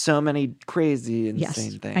 yes. Like so many crazy,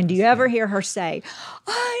 insane things. And do you ever hear her say,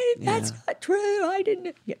 that's not true, I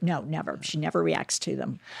didn't... No, never. She never reacts to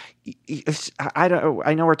them. I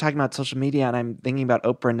know we're talking about social media, and I'm thinking about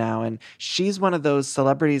Oprah now, and she's one of those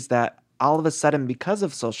celebrities that all of a sudden, because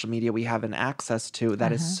of social media, we have an access to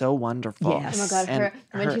that is so wonderful. Yes. Oh my God,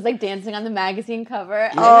 when she's like dancing on the magazine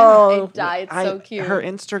cover, oh, I die. It's so cute. Her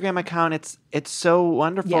Instagram account, it's so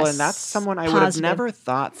wonderful, yes. and that's someone I would have never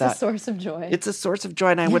thought that. It's a source of joy. It's a source of joy,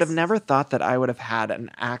 and I would have never thought that I would have had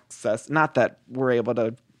an access. Not that we're able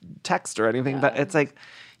to text or anything, but it's like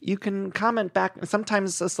you can comment back.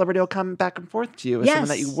 Sometimes a celebrity will come back and forth to you with someone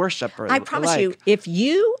that you worship or I promise you, if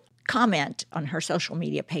you comment on her social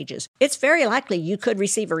media pages, it's very likely you could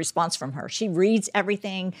receive a response from her. She reads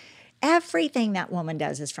everything. Everything that woman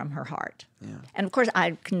does is from her heart. Yeah. And of course,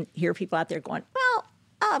 I can hear people out there going,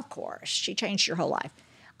 well, of course, she changed your whole life.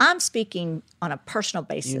 I'm speaking on a personal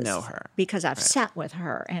basis. You know her. Because I've sat with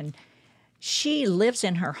her, and she lives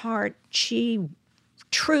in her heart. She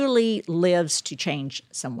truly lives to change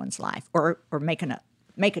someone's life or make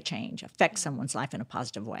a change, affect someone's life in a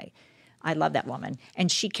positive way. I love that woman.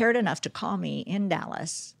 And she cared enough to call me in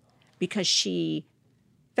Dallas because she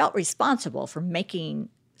felt responsible for making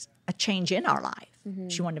a change in our life. Mm-hmm.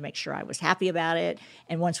 She wanted to make sure I was happy about it.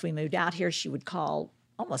 And once we moved out here, she would call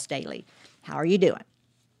almost daily. How are you doing?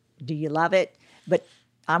 Do you love it? But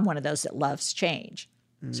I'm one of those that loves change.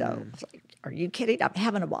 Mm. So it's like, are you kidding? I'm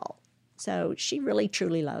having a ball. So she really,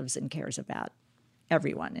 truly loves and cares about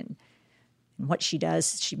everyone. And what she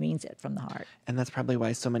does, she means it from the heart. And that's probably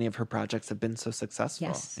why so many of her projects have been so successful.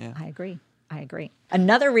 Yes, yeah. I agree.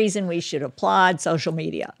 Another reason we should applaud social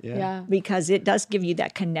media. Yeah. Because it does give you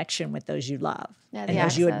that connection with those you love and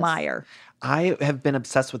those you admire. I have been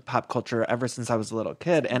obsessed with pop culture ever since I was a little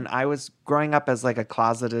kid. And I was growing up as like a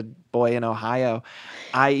closeted boy in Ohio.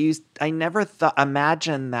 I never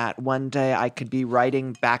imagined that one day I could be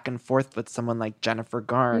writing back and forth with someone like Jennifer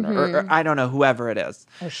Garner or I don't know, whoever it is.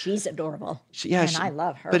 Oh, she's adorable. I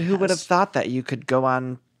love her. But who would have thought that you could go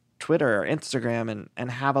on Twitter or Instagram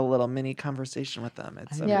and have a little mini conversation with them?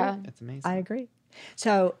 It's amazing. I agree.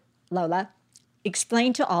 So, Lola,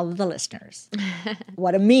 explain to all of the listeners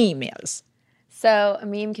what a meme is. So a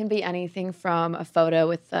meme can be anything from a photo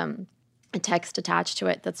with a text attached to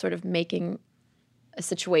it that's sort of making a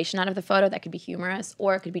situation out of the photo that could be humorous,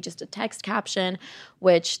 or it could be just a text caption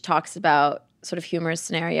which talks about sort of humorous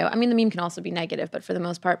scenario. I mean, the meme can also be negative, but for the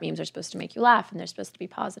most part, memes are supposed to make you laugh and they're supposed to be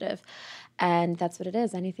positive. And that's what it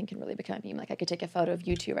is. Anything can really become a meme. Like I could take a photo of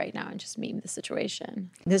you two right now and just meme the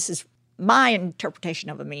situation. This is my interpretation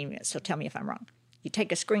of a meme, so tell me if I'm wrong. You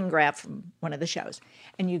take a screen grab from one of the shows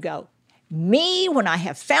and you go, me when I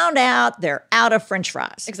have found out they're out of French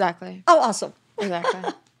fries. Exactly. Oh, awesome.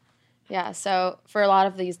 Exactly. Yeah, so for a lot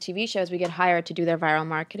of these TV shows, we get hired to do their viral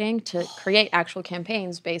marketing to create actual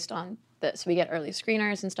campaigns based on this. So we get early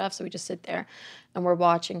screeners and stuff, so we just sit there and we're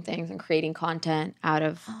watching things and creating content out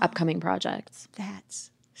of upcoming projects.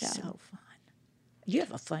 That's so fun. You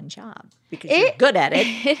have a fun job because you're good at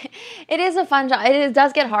it. It is a fun job. It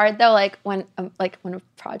does get hard though, like when a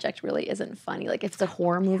project really isn't funny, like if it's a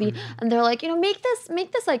horror movie and they're like, make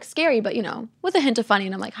this like scary, but with a hint of funny,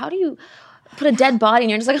 and I'm like, how do you put a dead body?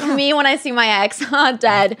 And you're just like, me when I see my ex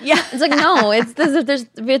dead. Yeah, it's like no,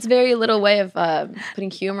 it's very little way of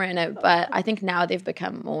putting humor in it. But I think now they've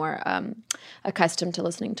become more accustomed to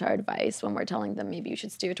listening to our advice when we're telling them maybe you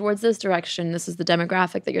should steer towards this direction. This is the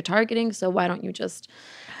demographic that you're targeting, so why don't you just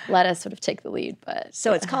let us sort of take the lead? But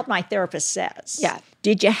so it's called My Therapist Says. Yeah.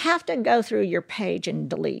 Did you have to go through your page and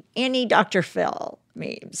delete any Dr. Phil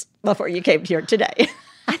memes before you came here today?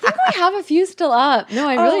 I think we have a few still up. No,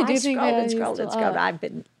 I really do think we have a few scrolled. still up. I've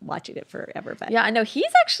been watching it forever. But Yeah, I know he's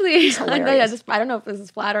actually. hilarious. I don't know if this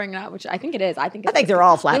is flattering or not, which I think it is. I think they're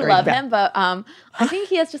all flattering. We love him, but I think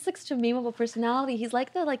he has just like such a memeable personality. He's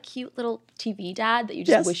like the like cute little TV dad that you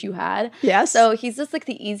just wish you had. Yes. So he's just like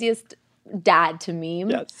the easiest dad to meme.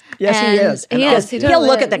 Yes, he is. He is. He He'll totally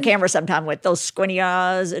look at the is. camera sometime with those squinty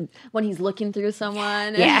eyes. And when he's looking through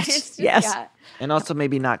someone. Yes, It's just- yes. yeah. And also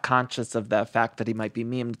maybe not conscious of the fact that he might be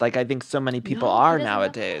memed. Like I think so many people No, he are doesn't know.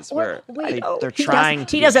 nowadays Or- where wait. they're He trying doesn't-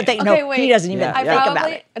 to He be doesn't memed. think. Okay, No, wait. he doesn't even Yeah. I think about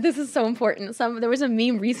probably, it. this is so important. There was a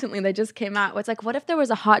meme recently that just came out. It's like, what if there was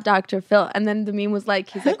a hot Dr. Phil? And then the meme was like,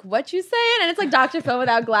 he's like, what you saying? And it's like Dr. Phil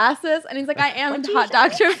without glasses. And he's like, I am hot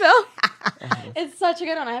Dr. Phil. It's such a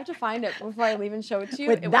good one. I have to find it before I leave and show it to you.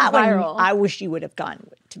 With It that went one, viral. I wish you would have gone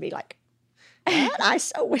to be like, "What? I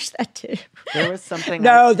so wish that too." There was something.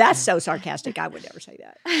 No, that's so sarcastic. I would never say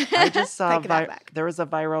that. I just saw Take that back. there was a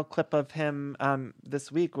viral clip of him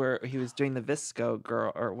this week where he was doing the Visco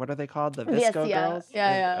girl, or what are they called? The Visco yeah. girls?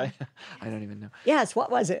 Yeah. I don't even know. Yes.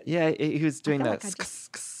 What was it? Yeah, he was doing feel the. like I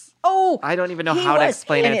Oh, I don't even know he how to was-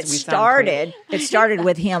 explain and it. it We sound crazy. started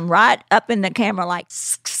with him right up in the camera, like,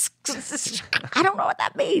 I don't know what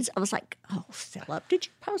that means. I was like, "Oh, Philip, did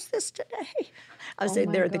you post this today?" I was in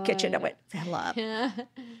my there in the kitchen. I God. went, "Philip,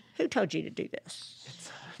 who told you to do this?"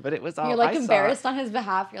 But it was all. You're like I saw embarrassed on his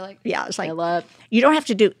behalf. You're like, Yeah, it's like, Philip. you don't have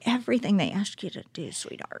to do everything they ask you to do,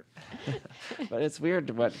 sweetheart. But it's weird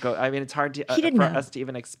what go. I mean, it's hard to, He didn't for know. us to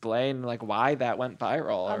even explain like why that went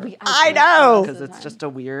viral. or- I know. because it's just a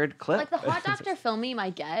weird clip. Like the hot Dr. Phil meme I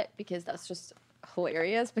get because that's just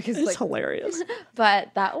hilarious because It's like hilarious. but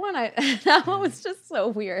that one that one was just so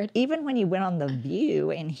weird. Even when he went on The View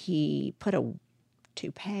and he put a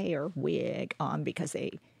toupee or wig on because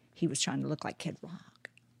he was trying to look like Kid Rock.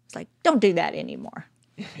 It's like, don't do that anymore.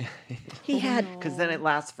 He had Because then it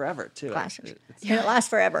lasts forever too. glasses. And it lasts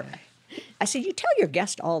forever. I said, you tell your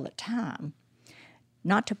guest all the time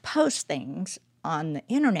not to post things on the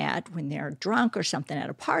internet when they're drunk or something at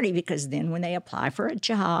a party because then when they apply for a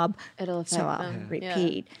job, It'll affect so I'll them.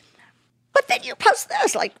 repeat. But then you post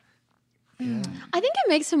this like, I think it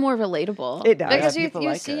makes him more relatable. It does. Because Yeah, you, people you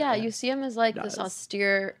like see, it, yeah, yeah. you see him as like this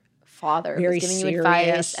austere father Very who's giving you advice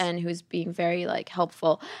serious. and who's being very like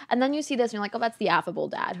helpful. And then you see this and you're like, oh, that's the affable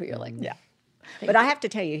dad who you're like, yeah. But I have to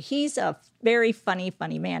tell you, he's a very funny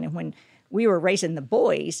man. And when we were raising the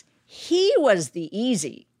boys, he was the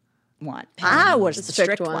easy one. I was the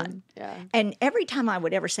strict one. Yeah. And every time I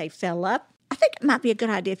would ever say Philip, I think it might be a good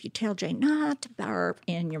idea if you tell Jane not to burp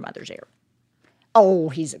in your mother's ear. Oh,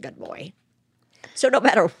 he's a good boy. So no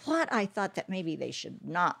matter what I thought that maybe they should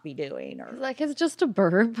not be doing, or Like it's just a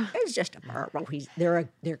burp. it's just a burp. Oh, they're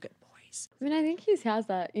good boys. I mean, I think he has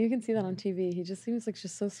that. You can see that on TV. He just seems like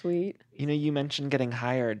just so sweet. You know, you mentioned getting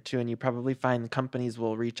hired too, and you probably find companies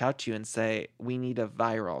will reach out to you and say, "We need a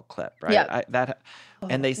viral clip," right? Yeah.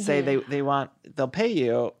 And they say they'll pay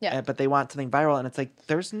you, Yeah. but they want something viral, and it's like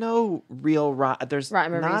there's no real there's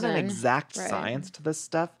Rhyme or not an reason. exact Right. science to this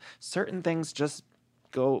stuff. Certain things just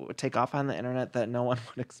take off on the internet that no one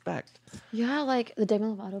would expect. Yeah, like the Demi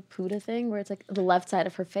Lovato Puda thing where it's like the left side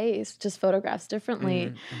of her face just photographs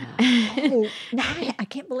differently. Oh, no, I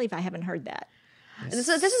can't believe I haven't heard that. This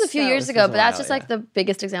is a few So- years This ago, is a but that's while, just like the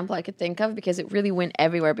biggest example I could think of because it really went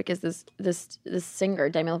everywhere because this singer,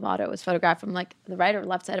 Demi Lovato, was photographed from like the right or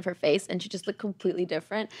left side of her face and she just looked completely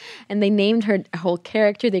different. And they named her whole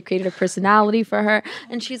character, they created a personality for her.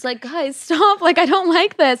 And she's like, guys, stop, like I don't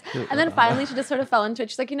like this. And then finally she just sort of fell into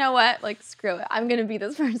it. She's like, you know what? Like screw it. I'm gonna be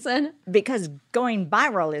this person. Because going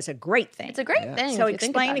viral is a great thing. It's a great thing. So if you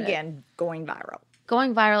think explain about it. again, going viral.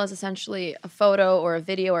 Going viral is essentially a photo or a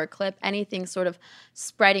video or a clip, anything sort of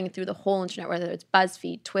spreading through the whole internet, whether it's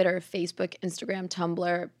BuzzFeed, Twitter, Facebook, Instagram,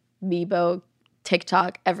 Tumblr, Bebo,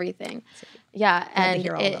 TikTok, everything. Yeah, and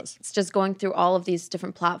hear all those. it's just going through all of these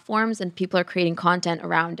different platforms and people are creating content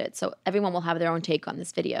around it. So everyone will have their own take on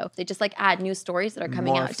this video. They just like add new stories that are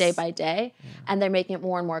coming out Morphs. day by day and they're making it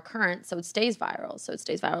more and more current so it stays viral. So it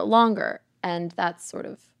stays viral longer. And that's sort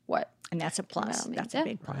of what And that's a plus. Well, That's yeah. a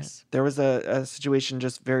big plus. There was a situation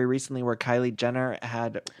just very recently where Kylie Jenner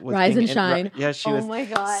was Rise being and Shine. Yeah, she Oh was my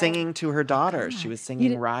God. singing to her daughter. She was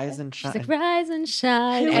singing "Rise and Shine." She's like, rise and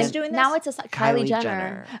shine. Who was And doing Now this? it's Kylie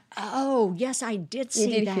Jenner. Oh, yes, I did see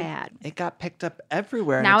did hear- that. It got picked up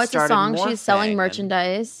everywhere. and Now it it's a started song. She's selling morphing, and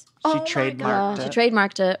merchandise. She Oh my trademarked She it.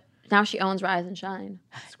 trademarked it. Now she owns Rise and Shine.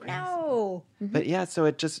 No. But yeah, so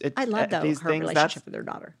it I love though, these her things. relationship with her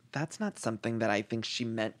daughter. That's not something that I think she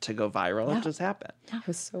meant to go viral. It just happened. That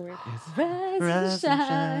was so weird. Rise, Rise and and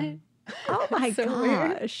shine. Oh my So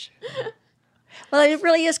weird. gosh. Well, it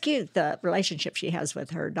really is cute, the relationship she has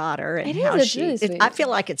with her daughter. And It how is, it's she, really sweet. I feel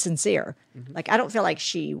like it's sincere. Like, I don't feel like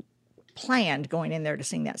she planned going in there to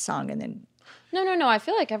sing that song and then, No. I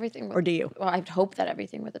feel like everything. or do you? Well, I hope that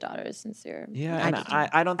everything with the daughter is sincere. Yeah, I and do too.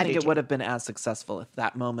 I don't I think do it too. would have been as successful if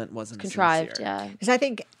that moment wasn't Contrived, sincere. yeah. Because I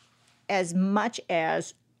think as much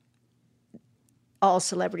as all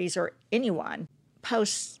celebrities or anyone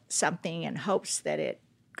posts something and hopes that it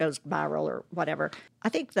goes viral or whatever, I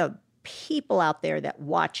think the people out there that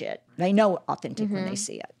watch it, they know authentic when they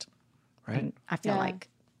see it. Right. And I feel Yeah. like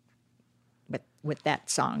with that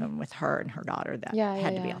song and with her and her daughter, that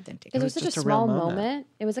had to be authentic. Because it was was such a just a real small moment. moment.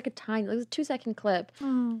 It was like it was a 2-second clip.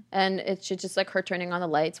 And it's just like her turning on the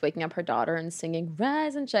lights, waking up her daughter and singing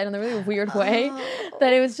Rise and Shine in a really weird way.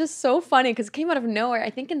 That it was just so funny because it came out of nowhere. I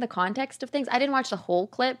think in the context of things, I didn't watch the whole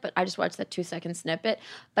clip, but I just watched that 2-second snippet.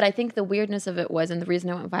 But I think the weirdness of it was, and the reason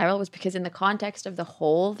it went viral was because in the context of the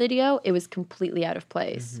whole video, it was completely out of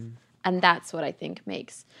place. And that's what I think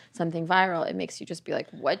makes something viral. It makes you just be like,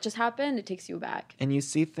 what just happened? It takes you back. And you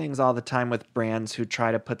see things all the time with brands who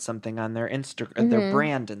try to put something on their their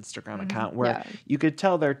brand Instagram account where Yeah. you could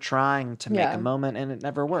tell they're trying to make Yeah. a moment and it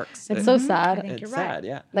never works. It's so sad. think It's you're right. sad,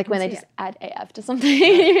 yeah. Like when they see just add AF to something.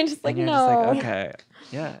 You're just like, And you're no. just like, okay.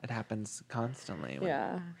 Yeah, it happens constantly.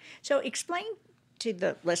 Yeah. So explain to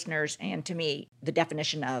the listeners and to me the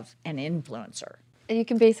definition of an influencer. And you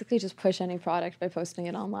can basically just push any product by posting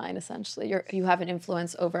it online, essentially. You have an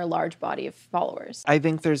influence over a large body of followers. I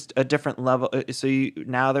think there's a different level. So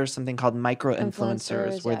now there's something called micro influencers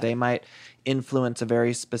Influencers, where yeah. they might influence a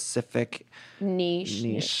very specific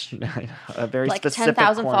Niche. a very Like specific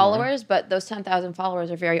 10,000 corner. followers, but those 10,000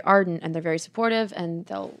 followers are very ardent and they're very supportive and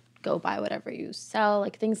they'll go buy whatever you sell,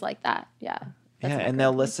 like things like that. Yeah. That's Yeah, an and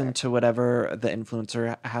they'll influencer. listen to whatever the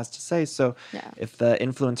influencer has to say. So Yeah. if the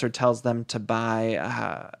influencer tells them to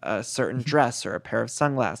buy a certain dress or a pair of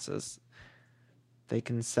sunglasses, they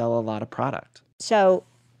can sell a lot of product. So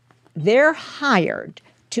they're hired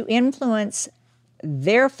to influence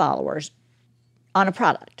their followers on a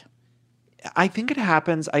product. I think it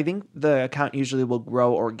happens. I think the account usually will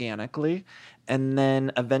grow organically. And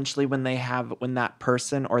then eventually when that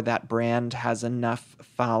person or that brand has enough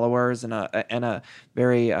followers and a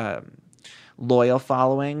very loyal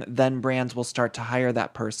following, then brands will start to hire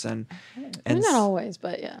that person. I mean, not always,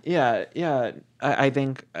 but yeah. Yeah. I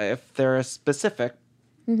think if they're specific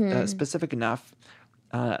enough,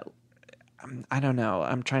 I don't know.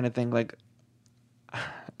 I'm trying to think like,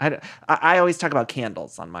 I always talk about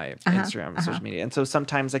candles on my Instagram and social media. And so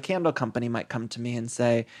sometimes a candle company might come to me and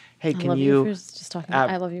say, hey, I can love you... for just talking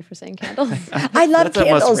I love you for saying candles. I love That's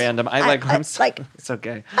candles. almost random. I'm like, it's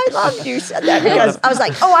okay. I loved you said that because I was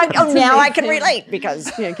like, now I can relate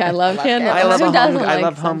because Yeah, I love candles. I love Who doesn't I like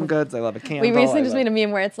love home something? goods. I love a candle. We recently I just love- made a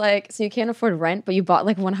meme where it's like, so you can't afford rent, but you bought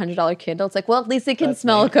like $100 candle. It's like, well, at least it can That's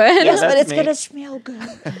smell me. good. yes, but that's it's me. going to smell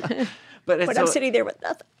good But it's when so, I'm sitting there with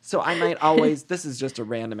nothing. so I might always, this is just a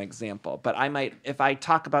random example, but I might, if I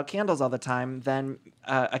talk about candles all the time, then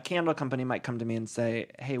a candle company might come to me and say,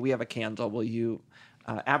 hey, we have a candle. Will you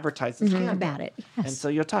advertise this candle? About it. And so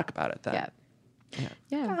you'll talk about it then.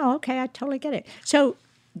 Yeah. Oh, okay. I totally get it. So,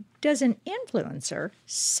 does an influencer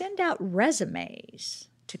send out resumes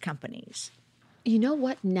to companies? You know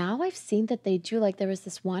what? Now I've seen that they do. Like there was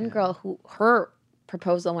this one girl who her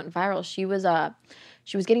proposal went viral. She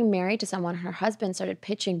was getting married to someone. Her husband started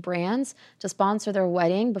pitching brands to sponsor their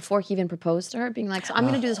wedding before he even proposed to her, being like, so I'm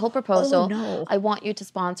going to do this whole proposal. no. I want you to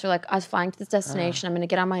sponsor like us flying to this destination. I'm going to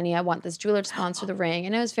get on my knee. I want this jeweler to sponsor the ring.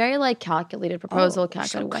 And it was very like calculated proposal,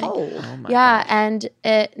 calculated wedding. Cold. Oh my Yeah, and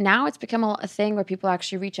now it's become a thing where people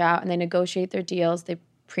actually reach out and they negotiate their deals. They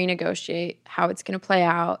pre-negotiate how it's going to play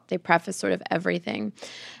out. They preface sort of everything.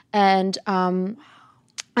 And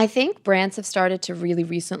I think brands have started to really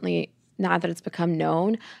recently, now that it's become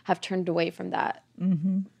known, have turned away from that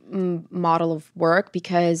model of work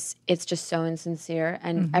because it's just so insincere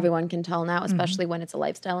and everyone can tell now, especially when it's a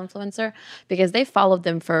lifestyle influencer, because they followed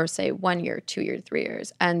them for, say, 1 year, 2 years, 3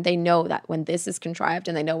 years. And they know that when this is contrived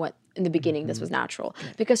and they know what in the beginning this was natural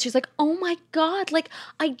because she's like, oh my God, like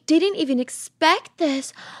I didn't even expect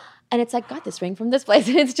this. And it's like, got this ring from this place.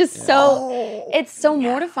 And it's just it's so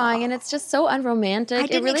mortifying and it's just so unromantic. I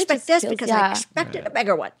didn't it really expect just this kills- because yeah. I expected a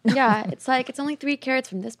bigger one. Yeah, it's like, it's only 3 carats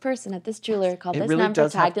from this person at this jeweler called It this really number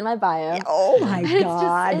does tagged in my bio. Oh my And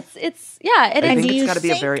God. it's yeah, it I is. think do it's you got to be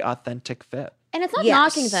a think- very authentic fit. And it's not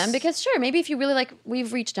knocking them because sure, maybe if you really like,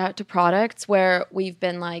 we've reached out to products where we've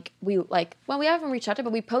been like, we haven't reached out to,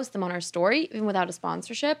 but we post them on our story even without a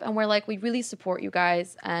sponsorship. And we're like, we really support you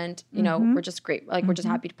guys. And, you know, we're just great. Like, we're just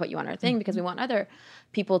happy to put you on our thing because we want other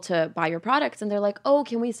people to buy your products. And they're like, oh,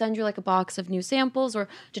 can we send you like a box of new samples or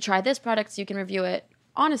to try this product so you can review it?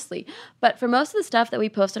 Honestly. But for most of the stuff that we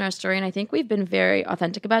post on our story, and I think we've been very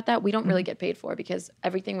authentic about that, we don't really get paid for because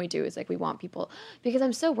everything we do is like we want people. Because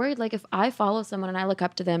I'm so worried, like if I follow someone and I look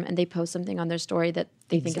up to them and they post something on their story that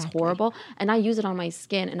they think is horrible and I use it on my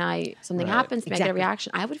skin and something happens to me, I get a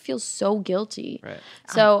reaction, I would feel so guilty. Right.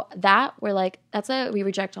 So that we're like, that's why we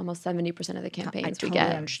reject almost 70% of the campaigns we get. I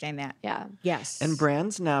totally understand that. Yeah. Yes. And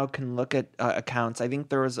brands now can look at accounts. I think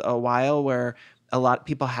there was a while where a lot of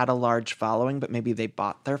people had a large following, but maybe they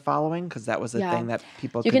bought their following because that was a thing that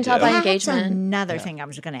people could can tell do. by engagement. That's another thing I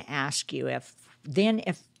was going to ask you. If they're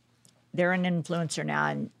an influencer now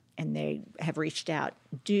and they have reached out,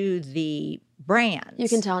 do the brands You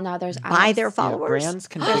can tell now there's apps. buy their Yeah, followers? brands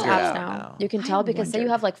can There's figure it apps out now. now. You can tell because say you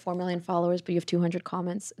have like 4 million followers, but you have 200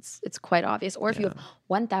 comments. It's quite obvious. Or if you have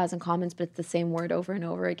 1,000 comments, but it's the same word over and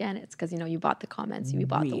over again, it's because you bought the comments, you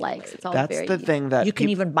bought the likes. It's all That's very the thing that You can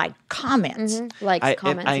even buy comments. likes,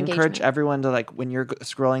 comments, I encourage engagement. everyone to, like, when you're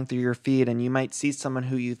scrolling through your feed and you might see someone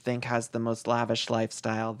who you think has the most lavish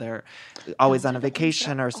lifestyle, they're always on a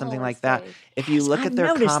vacation or something like that. fake. If you look I've at their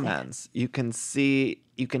noticed that. comments, you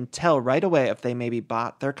can tell right away if they maybe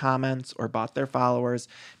bought their comments or bought their followers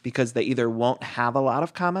because they either won't have a lot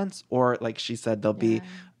of comments or, like she said, they'll be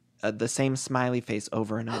the same smiley face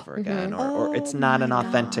over and over again, or it's not an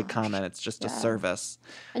authentic comment. It's just a service.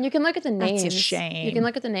 And you can look at the names. That's a shame. You can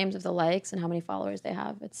look at the names of the likes and how many followers they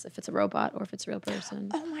have. If it's a robot or if it's a real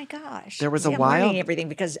person. Oh my gosh! There was a I'm while- learning everything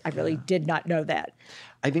because I really did not know that.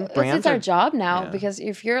 I think brands It's our are job now because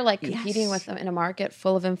if you're like competing Yes. with them in a market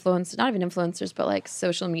full of not even influencers, but like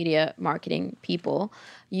social media marketing people,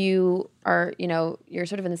 you are, you're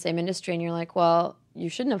sort of in the same industry and you're like, well, you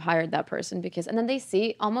shouldn't have hired that person because, and then they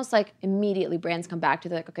see almost like immediately brands come back to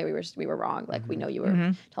like, okay, we were wrong. Like we know you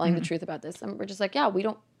were telling the truth about this. And we're just like, yeah, we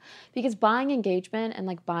don't, because buying engagement and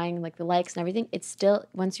like buying like the likes and everything, it's still,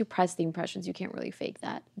 once you press the impressions, you can't really fake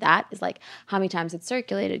that. That is like how many times it's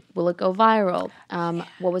circulated. Will it go viral?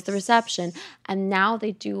 What was the reception? And now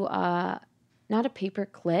they do, not a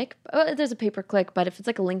pay-per-click. There's a pay-per-click, but if it's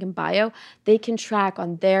like a link in bio, they can track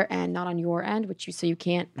on their end, not on your end, so you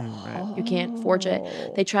can't forge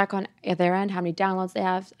it. They track on their end how many downloads they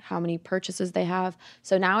have, how many purchases they have.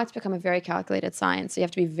 So now it's become a very calculated science. So you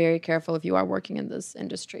have to be very careful if you are working in this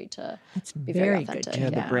industry to be very very good authentic. to Yeah,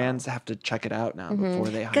 the brands have to check it out now before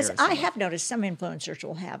they hire Because I someone. have noticed some influencers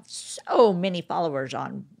will have so many followers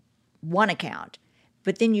on one account,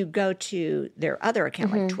 but then you go to their other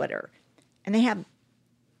account like Twitter, and they have a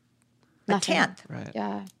Nothing. tenth. Right.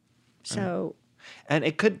 Yeah. So And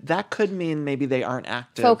that could mean maybe they aren't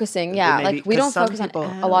active. Focusing, yeah. Maybe- Like we 'cause don't some focus people-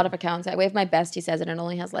 on a lot of accounts. We have my bestie says it and it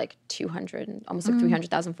only has like 200 and almost like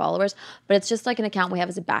 300,000 followers. But it's just like an account we have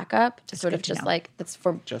as a backup to sort of good to just know. like, that's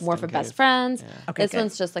for Just more in for case. best friends. Okay, This good.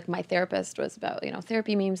 one's just like my therapist was about,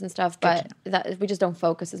 therapy memes and stuff. But that we just don't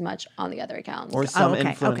focus as much on the other accounts. Or some okay,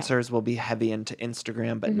 okay. influencers will be heavy into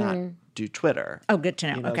Instagram but not do Twitter. oh, good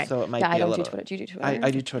to know. Okay. So it might Yeah, be I don't a do little. Twitter. Do you do Twitter?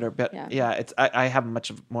 I do Twitter, but Yeah. it's I have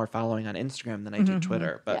much more following on Instagram than I do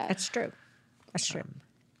Twitter. But Yeah. That's true. That's true.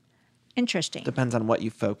 Interesting. depends on what you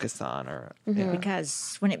focus on, or yeah.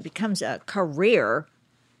 Because when it becomes a career,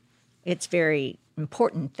 it's very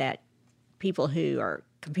important that people who are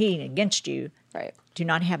competing against you Right. do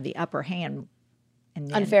not have the upper hand and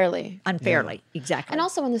then- Unfairly. exactly. And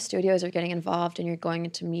also when the studios are getting involved and you're going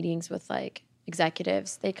into meetings with like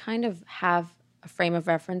executives, they kind of have a frame of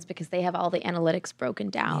reference because they have all the analytics broken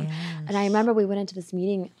down. And I remember we went into this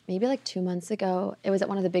meeting maybe like 2 months ago. It was at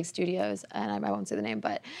one of the big studios and I won't say the name,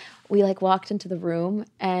 but we like walked into the room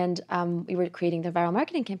and we were creating the viral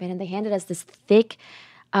marketing campaign and they handed us this thick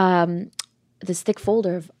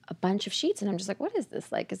folder of a bunch of sheets. And I'm just like, what is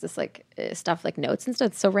this? Like, is this like stuff like notes and stuff?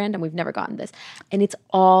 It's so random. We've never gotten this. And it's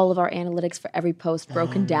all of our analytics for every post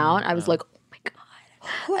broken down. I was like, oh my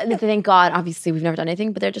God. And thank God, obviously we've never done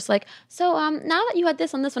anything, but they're just like, so now that you had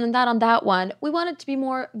this on this one and that on that one, we want it to be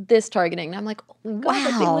more this targeting. And I'm like, oh my God,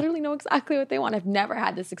 like, they Wow. literally know exactly what they want. I've never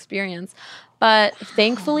had this experience. But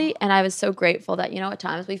thankfully, and I was so grateful that, at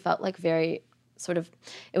times we felt like very sort of,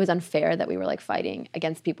 it was unfair that we were like fighting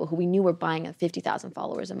against people who we knew were buying at 50,000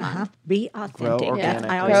 followers a month. Be authentic. organically.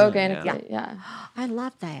 I Grow always, organically, yeah. I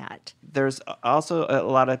love that. There's also a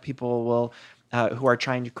lot of people will who are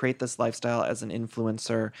trying to create this lifestyle as an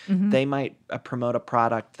influencer, they might promote a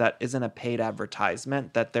product that isn't a paid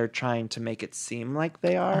advertisement, that they're trying to make it seem like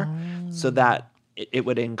they are, so that it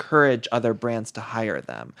would encourage other brands to hire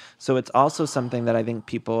them. So it's also something that I think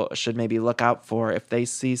people should maybe look out for if they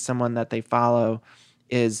see someone that they follow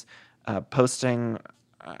is posting,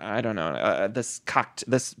 I don't know, this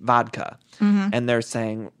vodka, and they're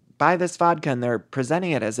saying, buy this vodka, and they're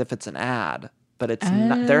presenting it as if it's an ad. But it's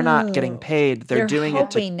not, they're not getting paid. They're doing it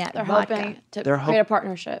to create a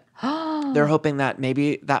partnership. They're hoping that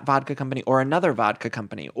maybe that vodka company or another vodka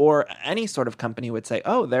company or any sort of company would say,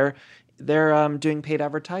 "Oh, they're doing paid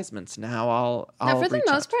advertisements now." I'll for the reach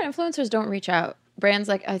most out. part, influencers don't reach out. Brands,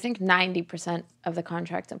 like I think 90% of the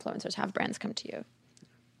contract influencers have brands come to you.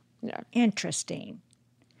 Yeah. Interesting.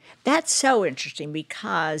 That's so interesting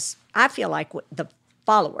because I feel like the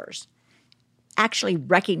followers actually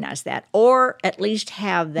recognize that, or at least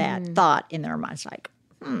have that thought in their minds, like,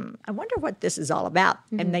 I wonder what this is all about,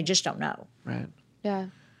 and they just don't know. Right. Yeah.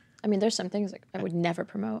 I mean, there's some things like I would never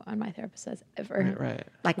promote on My Therapist Says ever. Right.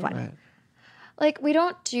 Like what? Right. Like we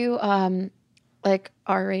don't do like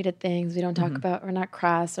R-rated things. We don't talk about, we're not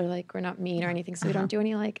crass or like we're not mean or anything. So we don't do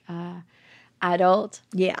any like adult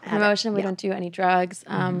promotion. We don't do any drugs.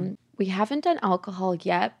 We haven't done alcohol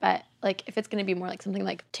yet, but like if it's going to be more like something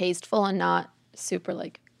like tasteful and not super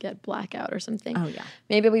like get blackout or something. Oh, yeah.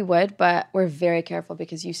 Maybe we would, but we're very careful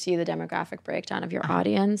because you see the demographic breakdown of your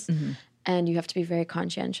audience and you have to be very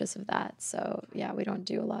conscientious of that. So yeah, we don't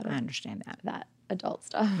do a lot of I understand that. adult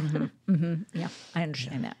stuff. Yeah, I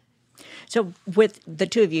understand that. So with the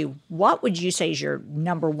two of you, what would you say is your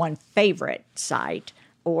number one favorite site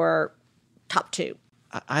or top two?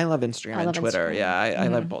 I love Instagram and Twitter. Instagram. Yeah, I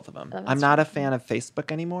love both of them. I'm not a fan of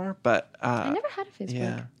Facebook anymore, but I never had a Facebook.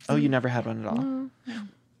 Yeah. Oh, you never had one at all? No.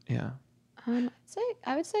 Yeah.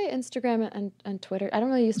 I would say Instagram and Twitter. I don't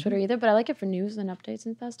really use Twitter either, but I like it for news and updates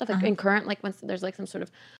and stuff. Like in current, like once there's like some sort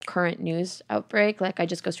of current news outbreak, like I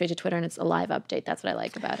just go straight to Twitter and it's a live update. That's what I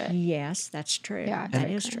like about it. Yes, that's true. Yeah, that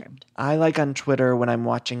is true. I like on Twitter when I'm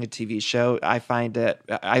watching a TV show, I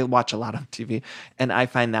watch a lot on TV, and I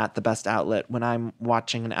find that the best outlet when I'm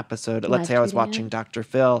watching an episode. Let's say I was watching Dr.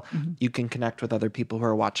 Phil, you can connect with other people who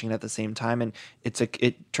are watching it at the same time, and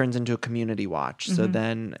it turns into a community watch. So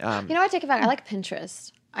then, I take it back. I like Pinterest.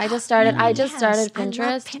 I just started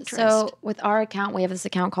Pinterest. So with our account, we have this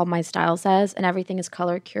account called My Style Says, and everything is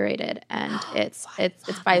color curated, and it's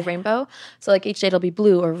by rainbow. So like each day it'll be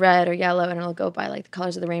blue or red or yellow, and it'll go by like the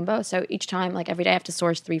colors of the rainbow. So each time, like every day, I have to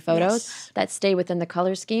source 3 photos that stay within the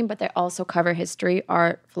color scheme, but they also cover history,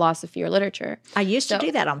 art, philosophy, or literature. I used to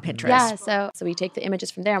do that on Pinterest. Yeah. So we take the images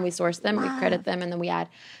from there and we source them, we credit them, and then we add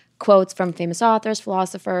quotes from famous authors,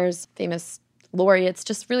 philosophers, famous laureates,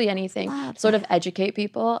 just really anything, sort of educate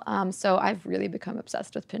people. So I've really become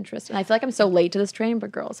obsessed with Pinterest. And I feel like I'm so late to this train, but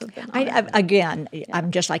girls have been on it.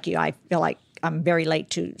 I'm just like you. I feel like I'm very late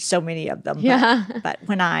to so many of them. Yeah. But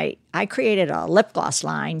when I created a lip gloss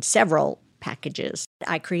line, several packages.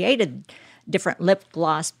 I created different lip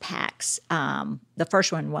gloss packs. The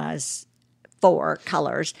first one was 4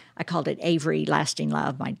 colors. I called it Avery Lasting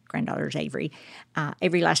Love. My granddaughter's Avery.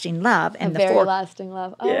 Avery Lasting Love. And the 4 lasting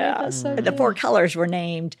love. Oh, yeah. That's so the cute. 4 colors were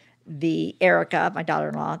named the Erica, my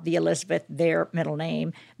daughter-in-law, the Elizabeth, their middle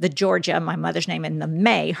name, the Georgia, my mother's name, and the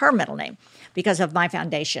May, her middle name, because of my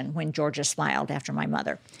foundation, When Georgia Smiled, after my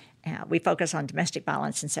mother. We focus on domestic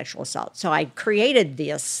violence and sexual assault. So I created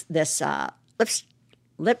this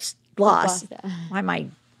lip gloss. Why am I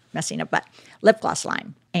messing up? But lip gloss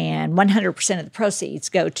line. And 100% of the proceeds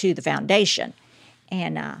go to the foundation.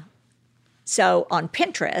 And so on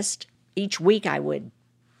Pinterest, each week I would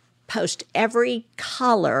post every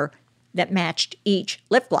color that matched each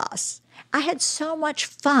lip gloss. I had so much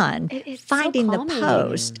fun finding the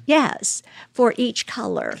post, for each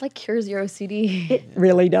color. It like cures your OCD. It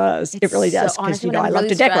really does. It really does. So Because, honestly, I love really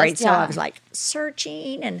to decorate. stressed, So I was like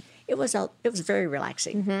searching, and it was very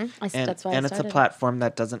relaxing. That's why I it's a started. platform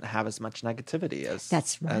that doesn't have as much negativity as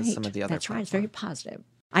That's right. as some of the other That's right. platforms. It's very positive.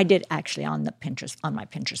 I did actually on my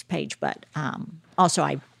Pinterest page, but also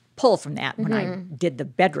I pull from that when I did the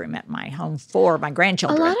bedroom at my home for my A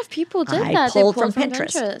grandchildren. lot of people did I that. pulled They pulled from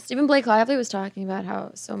Pinterest. Even Blake Lively was talking about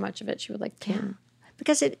how so much of it she would like pin.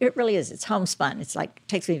 Because it really is. It's homespun. It's like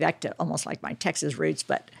takes me back to almost like my Texas roots,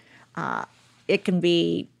 but it can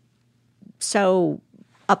be so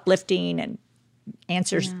uplifting and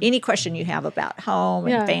answers any question you have about home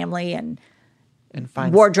and family and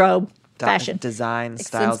find wardrobe, fashion, design, It's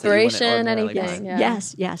styles that you wouldn't inspiration, ordinarily anything. find. Yeah.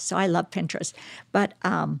 Yes. So I love Pinterest. But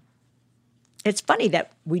it's funny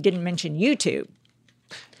that we didn't mention YouTube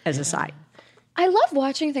as a site. I love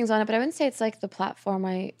watching things on it, but I wouldn't say it's like the platform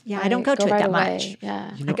I don't go to it right that away. much.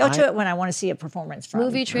 Yeah. You know, I go to it when I want to see a performance from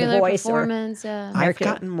Movie The trailer, Voice or performance, yeah. I've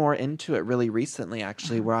gotten more into it really recently,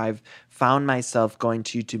 actually, where I've found myself going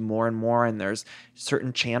to YouTube more and more, and there's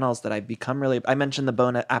certain channels that I've become really. I mentioned the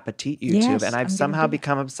Bon Appetit YouTube, Yes, and I'm I've gonna somehow do that.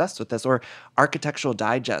 become obsessed with this. Or Architectural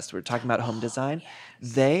Digest, we're talking about home design.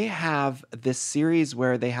 They have this series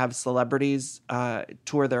where they have celebrities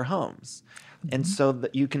tour their homes. And so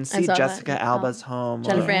that you can see saw that. Jessica Alba's home,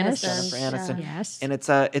 Jennifer or Aniston's, Jennifer Aniston, yeah. Yes. and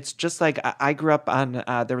it's just like I grew up on.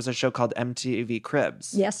 There was a show called MTV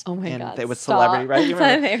Cribs. Yes. Oh my and God. it was stop. celebrity, right? You It's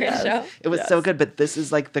my remember? favorite show. It was so good, but this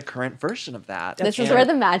is like the current version of that. This is And where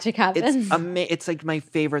the magic happens. It's like my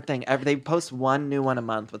favorite thing ever. They post one new one a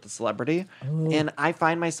month with a celebrity, and I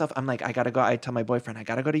find myself. I'm like, I gotta go. I tell my boyfriend, I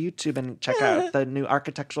gotta go to YouTube and check out the new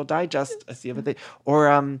Architectural Digest. See what they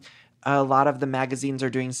a lot of the magazines are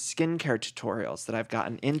doing skincare tutorials that I've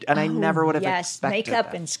gotten in, and I never would have expected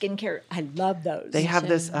makeup that. and skincare. I love those. They have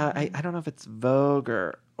this. I don't know if it's Vogue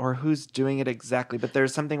or who's doing it exactly, but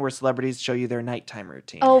there's something where celebrities show you their nighttime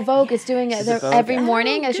routine. Oh, Vogue is doing it Vogue? every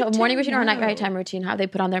morning. A good morning to routine or a know. nighttime routine. How they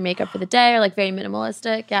put on their makeup for the day, or like very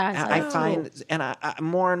minimalistic. Yeah, I find, and I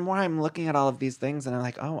more and more, I'm looking at all of these things, and I'm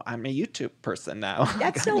like, oh, I'm a YouTube person now.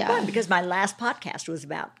 That's so Yeah. fun because my last podcast was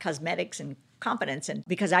about cosmetics and confidence, and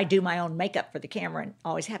because I do my own makeup for the camera and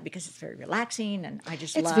always have, because it's very relaxing and I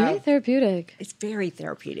just it's love. very therapeutic. It's very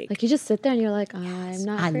therapeutic. Like you just sit there and you're like, I'm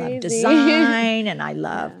not I crazy. love design and I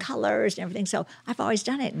love colors and everything. So I've always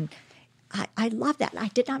done it, and I love that. I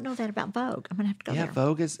did not know that about Vogue. I'm gonna have to go Yeah, there.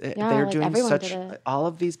 Vogue is. Yeah, They're like doing everyone such. did it. All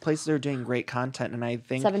of these places are doing great content, and I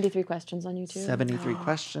think 73 questions on YouTube. 73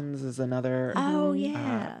 questions is another. Oh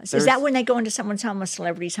yes. Is there's- that when they go into someone's home, a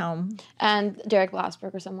celebrity's home? And Derek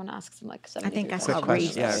Blasberg or someone asks him like 73 I think I quick saw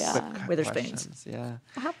questions. Reese. questions? Yeah, Yeah. quick Witherspoon's. questions. Yeah.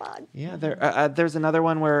 How fun. Yeah, there's another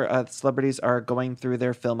one where celebrities are going through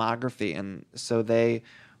their filmography, and so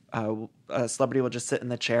a celebrity will just sit in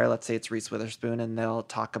the chair. Let's say it's Reese Witherspoon, and they'll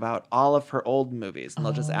talk about all of her old movies, and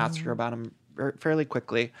they'll just ask her about them fairly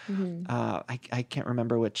quickly. I can't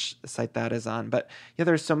remember which site that is on, but yeah,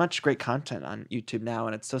 there's so much great content on YouTube now,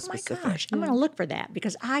 and it's so Oh my specific. gosh, I'm going to look for that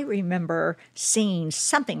because I remember seeing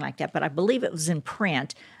something like that, but I believe it was in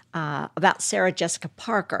print about Sarah Jessica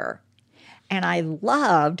Parker. And I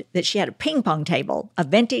loved that she had a ping pong table, a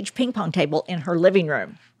vintage ping pong table in her living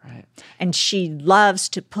room. Right. And she loves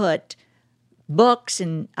to put books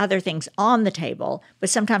and other things on the table, but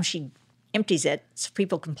sometimes she empties it so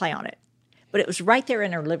people can play on it. But it was right there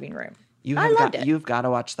in her living room. I loved it. You've got to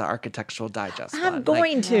watch the Architectural Digest. I'm one.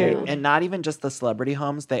 going to. And not even just the celebrity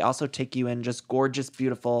homes. They also take you in just gorgeous,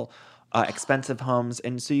 beautiful, expensive homes.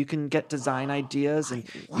 And so you can get design ideas, and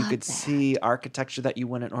you could see architecture that you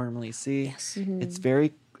wouldn't normally see. Yes. It's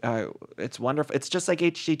very, it's wonderful. It's just like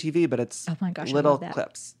HGTV, but it's Oh my gosh, I little love that.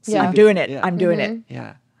 clips. Yeah. you I'm could- doing it. Yeah. I'm doing it.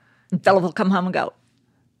 Yeah. And Philip will come home and go,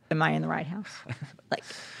 "Am I in the right house?" Like,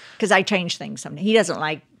 because I change things sometimes. He doesn't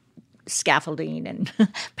like scaffolding and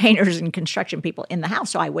painters and construction people in the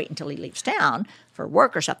house, so I wait until he leaves town for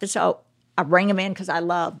work or something. So I bring him in because I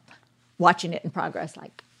love watching it in progress.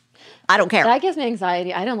 Like, I don't care. That gives me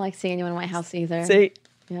anxiety. I don't like seeing anyone in my house either. See,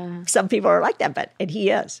 Yeah. some people are like that, and he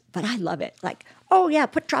is. But I love it. Like, oh yeah,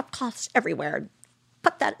 put drop cloths everywhere.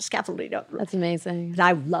 Put that scaffolding up. That's amazing. And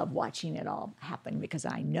I love watching it all happen because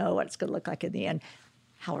I know what it's going to look like in the end.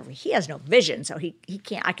 However, he has no vision, so he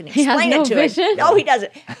can't. I can has explain no it to vision? him. No, he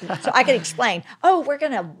doesn't. So I can explain. Oh, we're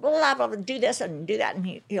going to blah blah blah do this and do that,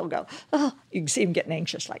 and he'll go. Oh, you can see him getting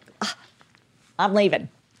anxious, like, I'm leaving.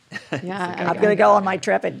 Yeah. I'm going to go on my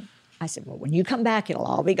trip, and I said, well, when you come back, it'll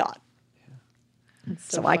all be gone.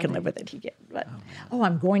 So I can live with it. But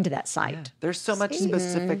I'm going to that site. There's so much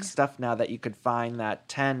specific stuff now that you could find that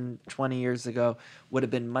 10, 20 years ago would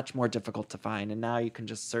have been much more difficult to find. And now you can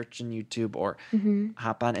just search in YouTube or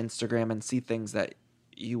hop on Instagram and see things that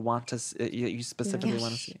you want to you specifically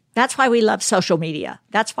want to see. That's why we love social media.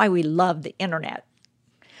 That's why we love the internet.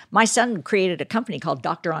 My son created a company called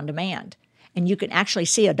Doctor on Demand, and you can actually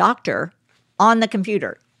see a doctor on the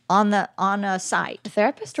computer, on a site. A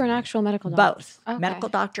therapist or an actual medical doctor? Both. Okay. Medical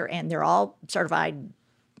doctor, and they're all certified,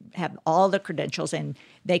 have all the credentials, and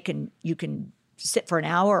you can sit for an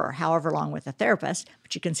hour or however long with a therapist,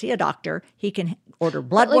 but you can see a doctor. He can order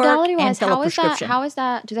blood work and Legality-wise, fill a how is that? prescription. How is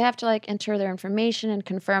that? Do they have to like enter their information and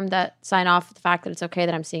confirm that, sign off the fact that it's okay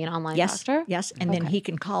that I'm seeing an online Yes, doctor? yes, and then he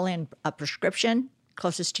can call in a prescription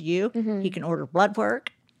closest to you. He can order blood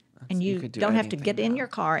work, and you could do don't have to anything get in now. your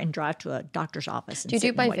car and drive to a doctor's office. And Do you do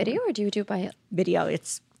sit it by and wait. video or do you do it by Video? They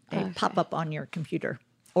pop up on your computer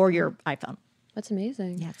or your iPhone. That's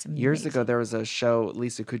amazing. Yeah, it's amazing. Years ago, there was a show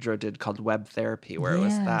Lisa Kudrow did called Web Therapy, where it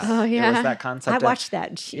was that. Oh, yeah. It was that concept. I watched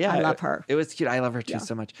that. I love her. It was cute. I love her too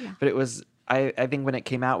so much. But it was. I think when it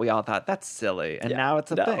came out, we all thought that's silly, and now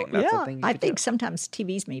it's a thing. That's a thing. I think sometimes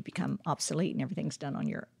TVs may become obsolete, and everything's done on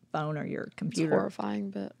your phone or your It's computer. horrifying,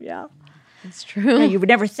 but Yeah. it's true. Yeah, you would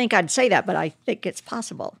never think I'd say that, but I think it's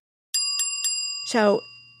possible. So,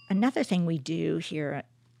 another thing we do here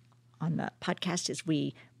on the podcast is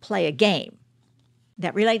we play a game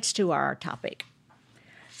that relates to our topic.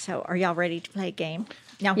 So, are y'all ready to play a game?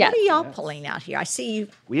 Now, Yes. what are y'all pulling out here? I see you.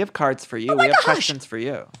 we have cards for you. Oh my We have gosh. questions for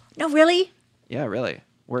you. No, really? Yeah, really.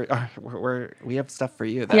 We have stuff for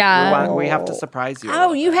you. That Yeah. we have to surprise you. a Oh,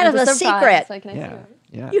 little you bit. have a It's secret. surprise, so I can Yeah. answer it.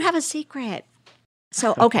 Yeah. You have a secret.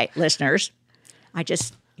 So, okay, listeners, I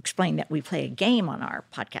just explained that we play a game on our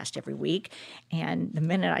podcast every week. And the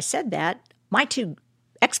minute I said that, my two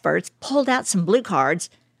experts pulled out some blue cards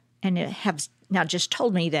and have now just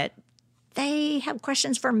told me that they have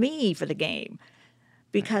questions for me for the game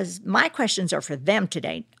because my questions are for them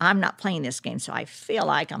today. I'm not playing this game, so I feel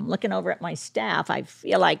like I'm looking over at my staff. I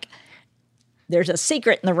feel like there's a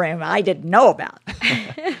secret in the room I didn't know about.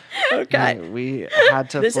 Okay. We had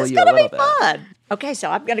to This fool is you a going to little be bit. fun. Okay, so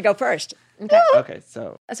I'm going to go first. Okay,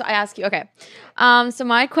 so So I ask you, okay. So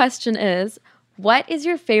my question is, what is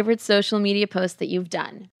your favorite social media post that you've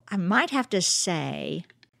done? I might have to say,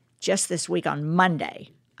 just this week on Monday,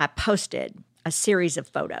 I posted a series of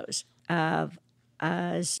photos of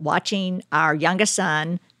us watching our youngest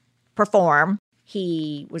son perform.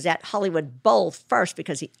 He was at Hollywood Bowl first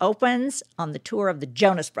because he opens on the tour of the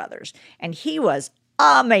Jonas Brothers, and he was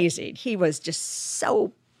amazing. He was just so,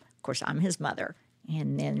 of course, I'm his mother.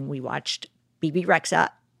 And then we watched BB Rexha.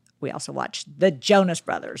 We also watched the Jonas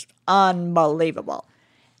Brothers. Unbelievable.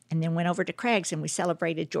 And then went over to Craig's and we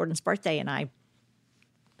celebrated Jordan's birthday, and I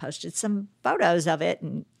posted some photos of it,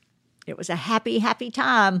 and it was a happy, happy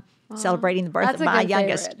time celebrating the birth That's of a my good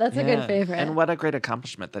youngest. favorite. That's a good favorite. And what a great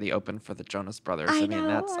accomplishment that he opened for the Jonas Brothers. I mean,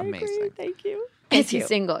 that's I agree. amazing. Thank you. Is Thank he you.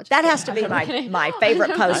 single? Just That kidding. has to be my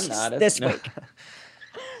favorite post not. this No. week.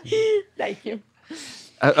 Thank you.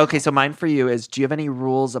 Okay, so mine for you is: do you have any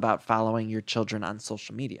rules about following your children on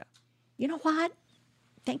social media? You know what?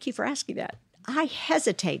 Thank you for asking that. I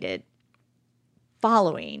hesitated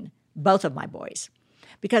following both of my boys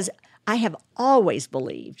because I have always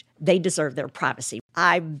believed they deserve their privacy.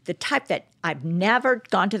 I'm the type that I've never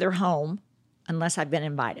gone to their home unless I've been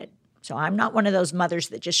invited. So I'm not one of those mothers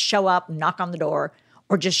that just show up and knock on the door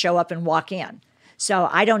or just show up and walk in. So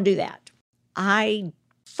I don't do that. I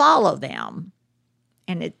follow them,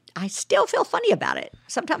 and I still feel funny about it.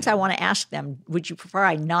 Sometimes I want to ask them, would you prefer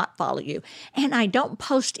I not follow you? And I don't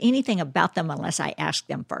post anything about them unless I ask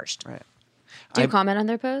them first. Right. Do you comment on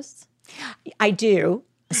their posts? I do,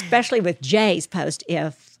 especially with Jay's post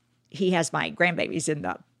if he has my grandbabies in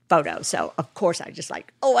the photo. So, of course, I just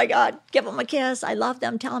like, oh, my God, give them a kiss. I love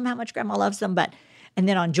them. Tell them how much Grandma loves them. And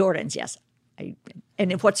then on Jordan's, yes.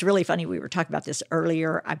 And what's really funny, we were talking about this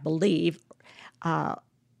earlier, I believe,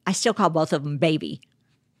 I still call both of them baby.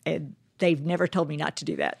 And they've never told me not to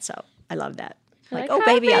do that. So I love that. Like, oh,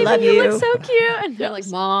 baby, I love you. You look so cute. And they're like,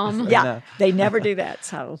 Mom. Yeah, they never do that.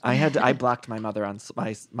 So I blocked my mother on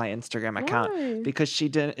my Instagram account Why? because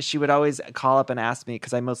she would always call up and ask me,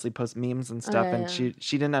 because I mostly post memes and stuff, yeah, and yeah.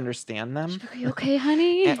 she didn't understand them, Are you okay,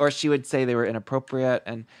 honey? or she would say they were inappropriate,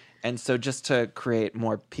 and so just to create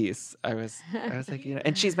more peace, I was like,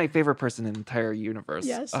 and she's my favorite person in the entire universe.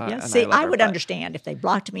 yes, and yes. See, love I her, would but- understand if they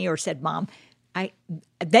blocked me or said, Mom,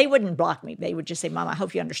 they wouldn't block me. They would just say, Mom, I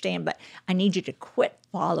hope you understand, but I need you to quit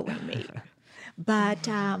following me. But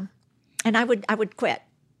and I would quit.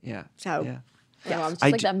 Yeah. So yeah. Yeah, I'm just I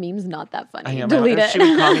like, do- that meme's not that funny. I know. Delete my, it. She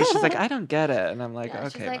would call me. She's like, I don't get it, and I'm like, Yeah,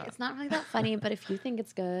 okay. she's like, Mom. it's not really that funny, but if you think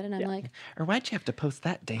it's good, and I'm like, Or why'd you have to post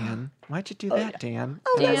that, Dan? Why'd you do that, Dan?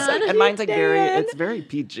 Oh, And, that's it's so like- and cute, mine's like Dan. it's very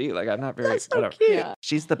PG. Like I'm not very, That's so whatever. cute. yeah.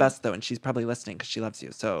 She's the best though, and she's probably listening because she loves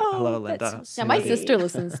you. So hello, that's Linda. so Yeah, my Sweet. sister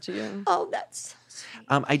listens to you. Oh, that's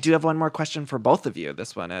I do have one more question for both of you.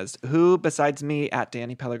 This one is: who besides me at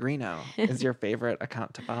Danny Pellegrino is your favorite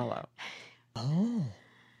account to follow?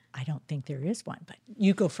 I don't think there is one, but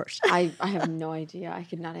you go first. I have no idea. I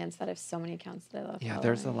could not answer that. I have so many accounts that I love. Yeah,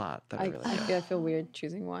 there's a following. lot that I really. I feel weird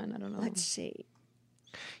choosing one. I don't know. Let's see.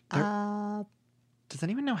 There- Does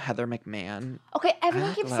anyone know Heather McMahon? Okay,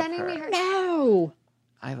 everyone I keeps love sending her. me her. No.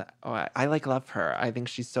 I like love her. I think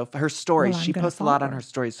she's so her stories. Well, I'm she gonna posts a lot follow on her. her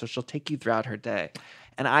stories, so she'll take you throughout her day.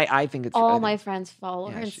 And I think it's I All think- my friends follow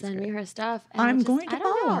Yeah, her and she's send me great. her stuff. And I'm I just, going to I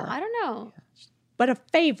don't follow know. her. I don't know. But a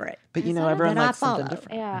favorite But you know, that everyone I likes something follow.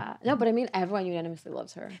 different. Yeah. No, but I mean, everyone unanimously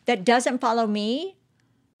loves her. that doesn't follow me,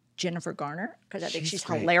 Jennifer Garner because I think she's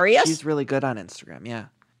great. hilarious. She's really good on Instagram. Yeah.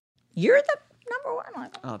 You're the number one.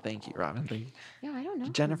 Oh, thank you, Robin. Thank you. Yeah, I don't know.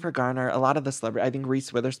 Jennifer Garner. A lot of the celebrity. I think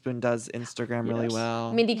Reese Witherspoon does Instagram really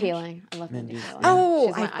well. Mindy Kaling. I love Mindy Mindy. Kaling. Oh,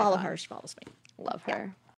 She's I my follow icon. her. She follows me. Love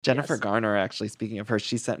her. Jennifer Garner, actually, speaking of her,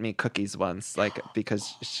 she sent me cookies once, like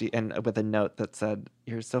because and with a note that said,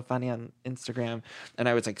 "You're so funny on Instagram," and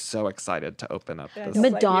I was like so excited to open up this.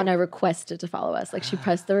 Madonna requested to follow us. Like she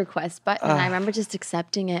pressed the request button, and I remember just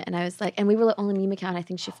accepting it. And I was like, and we were the only meme account I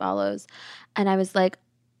think she follows, and I was like,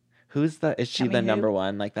 Is she the number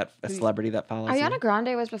one, like that a celebrity that follows Ariana you?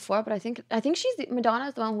 Grande was before, but I think Madonna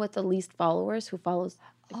is the one with the least followers who follows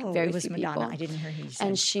very it was few Madonna. people. I didn't hear who you said.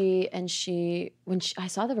 And I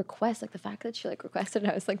saw the request, like the fact that she like requested it,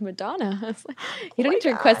 I was like, Madonna. I was like, you don't need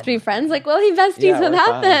to request to be friends. Like, well, he besties Yeah, we're without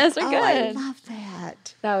fine. this. We're Oh, good. I love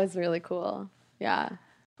that. That was really cool. Yeah.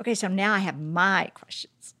 Okay, so now I have my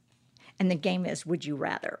questions. And the game is Would You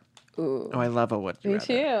Rather? Oh, I love a Would You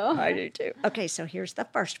Rather. I do too. Okay, so here's the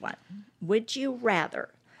first one. Would you rather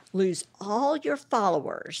lose all your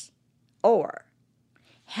followers or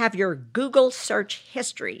have your Google search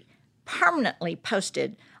history permanently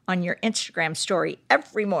posted on your Instagram story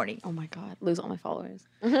every morning? Oh my God. Lose all my followers.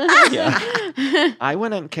 Yeah. I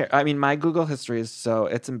wouldn't care. I mean, my Google history is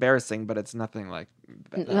it's embarrassing, but it's nothing like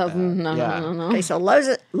that. No. Okay, so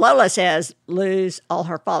Lola says lose all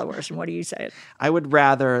her followers. And what do you say? I would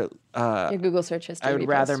rather. Your Google search history. I would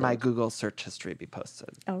rather reposted. my Google search history be posted.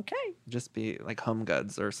 Okay. Just be like Home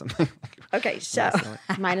Goods or something. Okay, so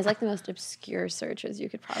Mine is like the most obscure searches you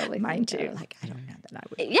could probably mine think too. of. Like, I don't know that I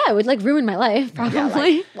would. Yeah, it would like ruin my life,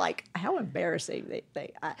 probably. Yeah, like how embarrassing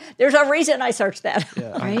there's a reason I searched that.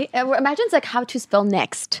 Right? Imagine it's like how to spell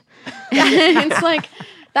next. It's like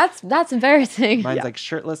that's embarrassing. Mine's like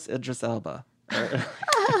shirtless Idris Elba. Or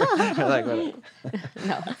like, what?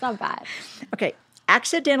 No, it's not bad. Okay,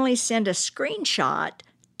 accidentally send a screenshot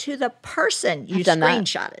to the person you done that.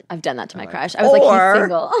 screenshotted. I've done that to my crush. I was like, he's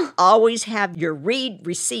single. Always have your read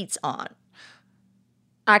receipts on.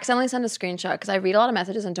 I accidentally send a screenshot because I read a lot of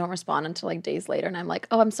messages and don't respond until like days later, and I'm like,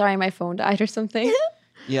 oh, I'm sorry, my phone died or something.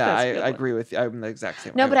 Yeah, I agree with you. I'm the exact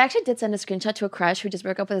same No, way. but I actually did send a screenshot to a crush who just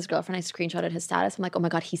broke up with his girlfriend. I screenshotted his status. I'm like, oh my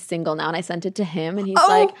God, he's single now. And I sent it to him and he's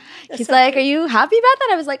like, are you happy about that?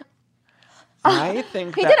 I was like, I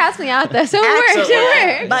think he did ask me out though, so it worked.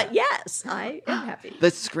 It worked. But yes, I am happy.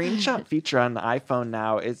 the screenshot feature on the iPhone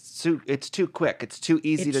now it's too quick. It's too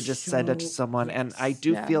easy to It's just send it to someone. And I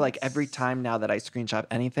do feel like every time now that I screenshot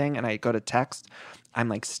anything and I go to text, I'm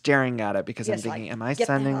like staring at it because I'm Yes, like, thinking, am I get the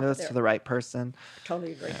sending hell out of this to there. the right person?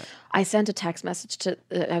 Totally agree. I sent a text message to,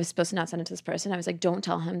 I was supposed to not send it to this person. I was like, don't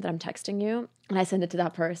tell him that I'm texting you. And I sent it to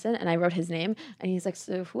that person and I wrote his name. And he's like,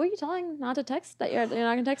 so who are you telling not to text, that you're not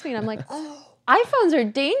going to text me? And I'm like, iPhones are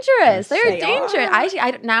dangerous. They're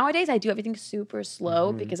dangerous. Nowadays, I do everything super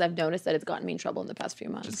slow because I've noticed that it's gotten me in trouble in the past few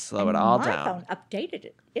months. Just slow it all My down. phone updated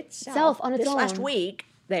it itself Self on its this last own. week.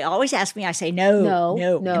 They always ask me. I say no.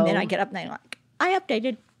 No. And then I get up and they're like, I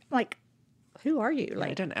updated. I'm like, who are you? Like,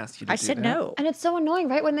 I didn't ask you to I do said that. no. And it's so annoying,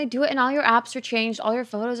 right? When they do it and all your apps are changed, all your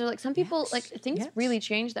photos are like, some people, like, things really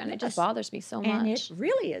change there and it just bothers me so much. And it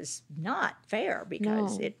really is not fair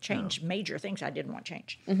because it changed major things I didn't want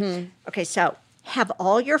changed. Okay, so have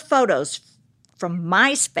all your photos from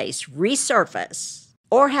MySpace resurface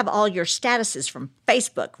or have all your statuses from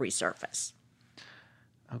Facebook resurface?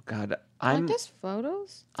 Oh God, Aren't those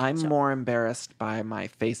photos? I'm more embarrassed by my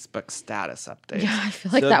Facebook status updates. Yeah, I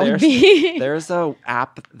feel like that would be. There's a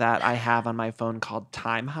app that I have on my phone called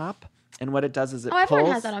Time Hop, and what it does is it pulls.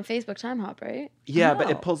 Everyone has that on Facebook Time Hop, right? Yeah, but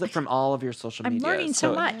Oh. it pulls it from all of your social I'm media. learning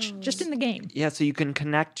so much just in the game. Yeah, so you can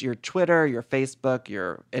connect your Twitter, your Facebook,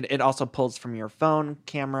 it also pulls from your phone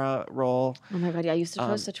camera roll. Oh my God, yeah, I used to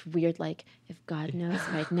post such weird, like, if God knows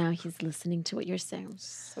right now he's listening to what you're saying. I'm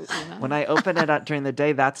so emo. When I open it up during the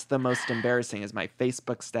day, that's the most embarrassing is my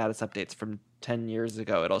Facebook status updates from 10 years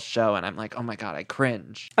ago. It'll show and I'm like, oh my God, I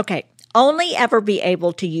cringe. Okay, only ever be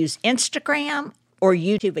able to use Instagram or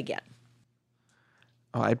YouTube again.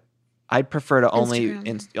 Oh, I'd prefer to only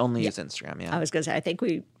Instagram. use Instagram, yeah. I was going to say, I think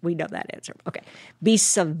we know that answer. Okay. Be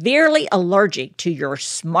severely allergic to your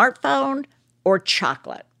smartphone or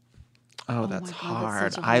chocolate. Oh, that's my God, that's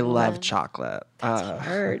hard. such a I hard love one. chocolate. That's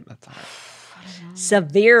hard. That's hard.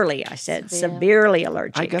 Severely, I said, severely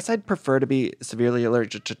allergic. I guess I'd prefer to be severely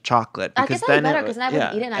allergic to chocolate I because guess that'd then be better because then I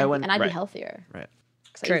wouldn't eat it and I'd be right, healthier. Right,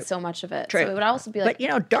 Because I True. eat so much of it. True. So it would also be like, But,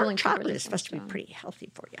 dark killing super chocolate is resistant supposed to be strong. pretty healthy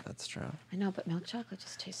for you. that's true. I know, but milk chocolate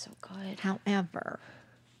just tastes so good. However,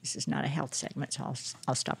 this is not a health segment, so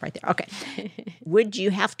I'll stop right there. Okay. Would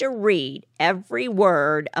you have to read every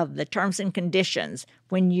word of the terms and conditions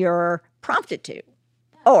when you're prompted to?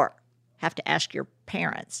 or have to ask your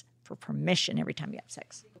parents for permission every time you have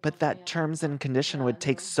sex. But that terms and condition would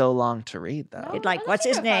take so long to read, though. You'd like, I'm what's not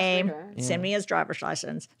his a fast name? reader. Send me his driver's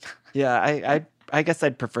license. Yeah, I guess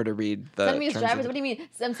I'd prefer to read the Send me his terms and drivers. What do you mean?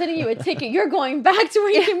 I'm sending you a ticket. You're going back to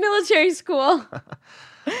when you're in military school.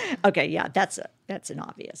 Okay, yeah, that's an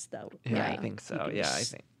obvious though. Yeah, right? I think so. You can Yeah, I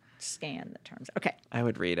just think scan the terms. Okay. I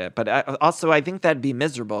would read it. But I think that'd be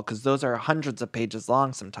miserable because those are hundreds of pages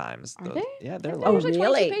long sometimes. Are Those- they? Yeah, they're Oh, long. there's like 22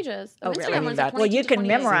 really? pages. Oh, The really? Instagram I mean, one's that- like Well, you 22 can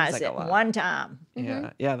 28. memorize Seems like it a lot. one time.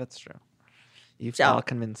 Yeah, that's true. You've So- all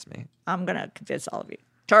convinced me. I'm going to convince all of you.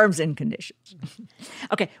 Terms and conditions.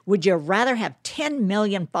 Okay. Would you rather have 10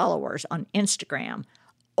 million followers on Instagram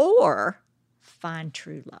or find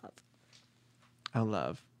true love? Oh,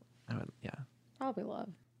 love. I would, yeah. Probably love.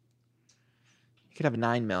 You could have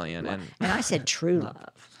 9 million and And I said true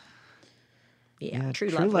love. Yeah, true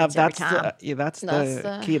love. love. wins every That's time. that's That's the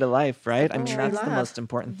the- key to life, right? I mean, True that's the love. most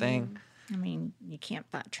important thing. I mean, you can't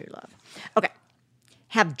find true love. Okay.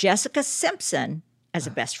 Have Jessica Simpson as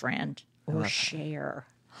a best friend or Cher?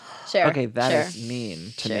 Share. Okay, that is Share.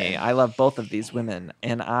 mean to me. Sure. I love both of these women,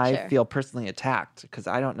 and I Sure. feel personally attacked because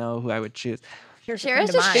I don't know who I would choose. Here's a Cher friend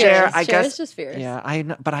is of just mine. fierce. Cher, I Cher guess. is just fierce. Yeah, I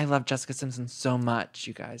know, but I love Jessica Simpson so much,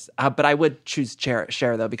 you guys. But I would choose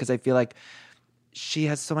Cher though because I feel like she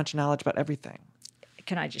has so much knowledge about everything.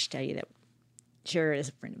 Can I just tell you that Cher is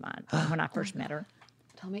a friend of mine. When I first met her,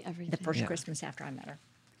 Tell me everything. the first Christmas after I met her,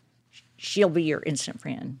 she'll be your instant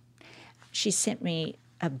friend. She sent me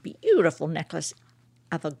a beautiful necklace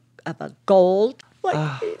of a gold.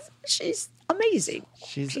 She's amazing.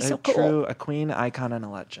 She's a so cool. a queen, icon, and a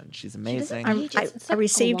legend. She's amazing. It's I like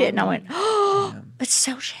received a it and I long went, oh, it's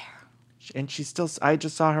so Cher. And she's still. I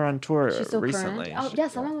just saw her on tour She's so recently. current. Oh yeah,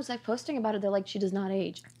 someone was like posting about it. They're like, she does not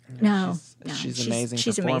age. No, She's amazing.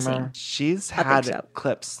 She's performer. amazing. She's think had so.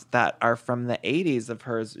 clips that are from the 80s of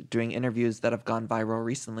hers doing interviews that have gone viral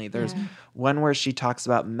recently. There's one where she talks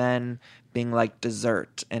about men being like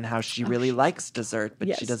dessert and how she really likes dessert, but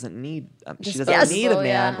she Yes. doesn't need she Disposable, doesn't need a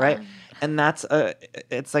man, yeah. right? And that's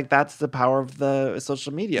it's like that's the power of the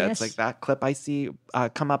social media. Yes. It's like that clip I see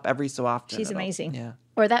come up every so often. She's amazing. Yeah.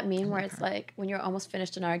 Or that meme where it's like when you're almost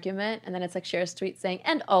finished an argument and then it's like Cher's tweet saying,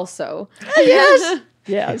 and also. Yes.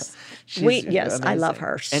 Yes. She's Yes, I love amazing.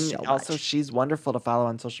 her And so also, much. she's wonderful to follow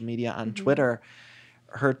on social media on Twitter.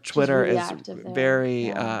 Her Twitter really is active there.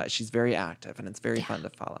 very, she's very active, and it's very fun to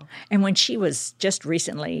follow. And when she was just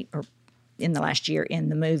recently, or in the last year, in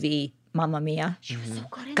the movie Mamma Mia, So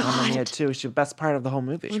good in Mamma it. Mia too. She's the best part of the whole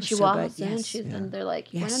movie. When she so walks good, in, yes. and they're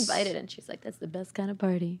like, you weren't Yes. invited. And she's like, that's the best kind of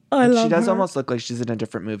party. And she does almost look like she's in a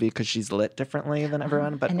different movie because she's lit differently than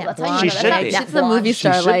everyone. But And that That's how she you know. should That's be. It's the movie She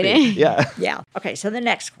star should be. lighting. Yeah. Yeah. Okay, so the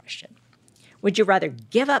next question. Would you rather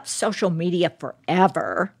give up social media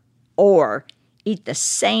forever or eat the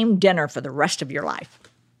same dinner for the rest of your life?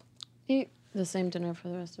 Eat the same dinner for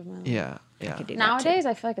the rest of my life. Yeah. Yeah. Could do that too. Nowadays,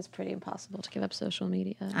 I feel like it's pretty impossible to give up social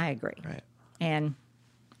media. I agree. Right. And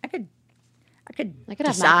I could I could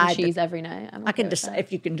have decide mac and that- cheese every night. I'm I okay can with decide that.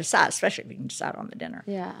 if you can decide, especially if you can decide on the dinner.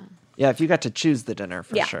 Yeah. Yeah. If you got to choose the dinner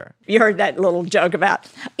for Yeah. sure. You heard that little joke about,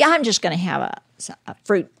 I'm just going to have a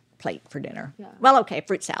fruit plate for dinner. Yeah. Well, okay,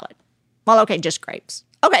 fruit salad. Well, okay, just grapes.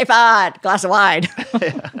 Okay, fine, glass of wine.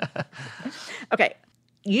 Okay,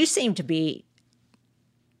 you seem to be,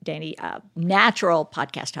 Danny, a natural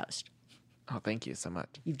podcast host. Oh, thank you so much.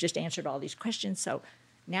 You've just answered all these questions so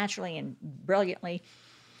naturally and brilliantly.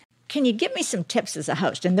 Can you give me some tips as a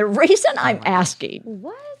host? And the reason I'm asking,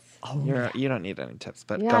 What? You don't need any tips,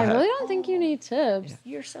 but Yeah, go I ahead. really don't think you need tips.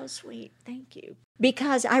 you're so sweet. Thank you.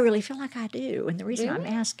 Because I really feel like I do. And the reason I'm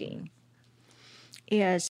asking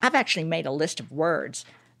is I've actually made a list of words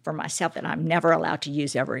for myself that I'm never allowed to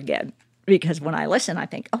use ever again. Because when I listen, I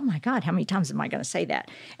think, oh my God, how many times am I going to say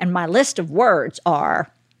that? And my list of words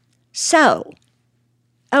are so,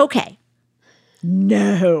 okay,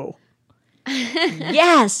 no,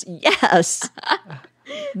 yes, yes,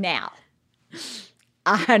 now.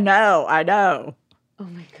 I know. Oh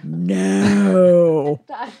my God. No.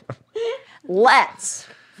 Let's.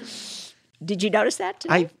 Did you notice that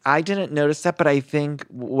today? I didn't notice that, but I think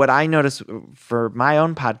what I noticed for my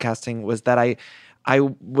own podcasting was that I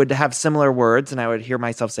would have similar words and I would hear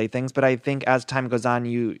myself say things, but I think as time goes on,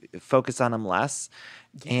 you focus on them less.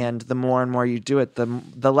 And the more and more you do it,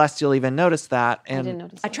 the less you'll even notice that. I And didn't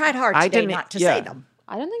notice I that. tried hard I today didn't- not to yeah. say them.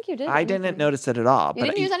 I don't think you did. I didn't notice it at all. You But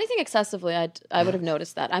didn't use anything excessively. I would have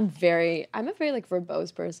noticed that. I'm a very like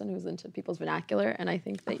verbose person who's into people's vernacular, and I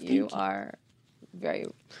think that you are very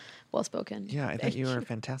well spoken. yeah, I think you were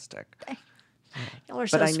fantastic. Y'all are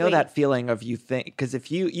so But I know sweet. that feeling of you think, because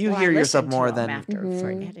if you Well, hear I yourself listen to more them than after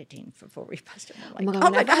for editing before we post them. I'm like, Oh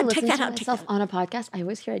my take God, whenever I listen that to out. Take myself that out. on a podcast, I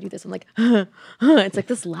always hear I do this. I'm like, it's like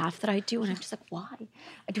this laugh that I do, and I'm just like, why?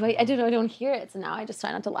 I don't hear it. So now I just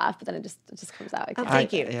try not to laugh, but then it just comes out. I Oh, can't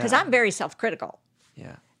thank help you. it. Because I'm very self-critical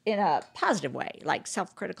yeah. in a positive way, like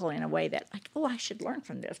self-critical in a way that, like, oh, I should learn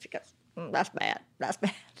from this because that's bad. That's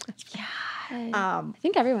bad. I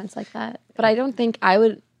think everyone's like that, but I don't think I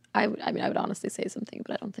would. I mean, I would honestly say something,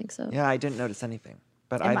 but I don't think so. Yeah, I didn't notice anything.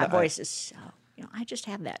 But And my voice is so, I just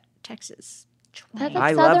have that Texas twang. That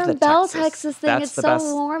I love Southern the Belle, Texas. Texas thing. That's It's the so best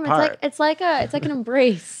warm. part. It's like an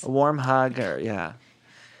embrace. a warm hug, or yeah.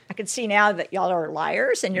 I can see now that y'all are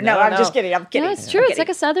liars, and you're No, I'm no. just kidding. I'm kidding. No, it's I'm true. It's kidding. like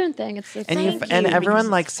a Southern thing. It's And Thank and you, everyone because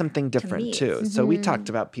likes something different me, too. So we talked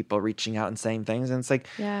about people reaching out and saying things, and it's like,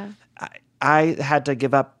 yeah. I had to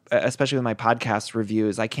give up, especially with my podcast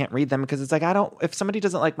reviews. I can't read them because it's like, if somebody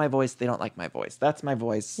doesn't like my voice, they don't like my voice. That's my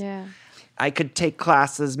voice. Yeah. I could take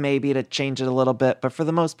classes maybe to change it a little bit, but for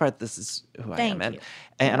the most part, this is who I Thank am. you.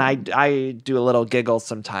 And I do a little giggle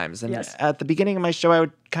sometimes. And Yes. at the beginning of my show, I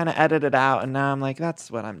would kind of edit it out. And now I'm like, that's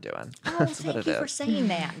what I'm doing. Oh, That's what thank it you for is. saying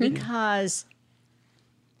that, because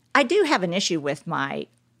I do have an issue with my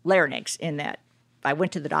larynx in that I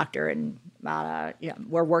went to the doctor and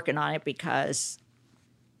we're working on it because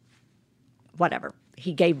whatever.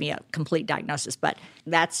 He gave me a complete diagnosis, but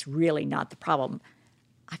that's really not the problem.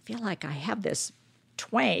 I feel like I have this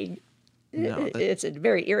twang. No, It's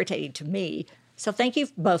very irritating to me. So thank you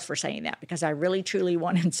both for saying that, because I really, truly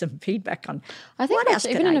wanted some feedback on I think what else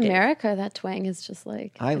even could in I do? America, that twang is just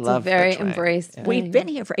like I it's love a very the twang. embraced. Yeah. We've thing. been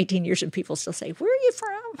here for 18 years and people still say, where are you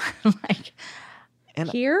from? Like,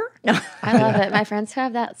 here? No. I love it. My friends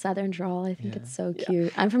have that Southern drawl. I think it's so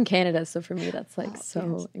cute. I'm from Canada, so for me, that's like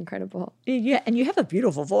so incredible. Yeah, and you have a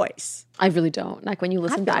beautiful voice. I really don't. Like when you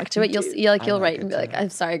listen feel back like to you it, you'll do. see, like you'll like write it and be like, too. "I'm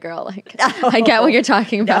sorry, girl. Like I get what you're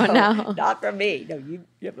talking about now." Not from me. No, you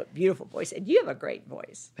have a beautiful voice, and you have a great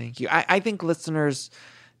voice. Thank you. I think listeners,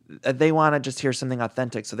 they want to just hear something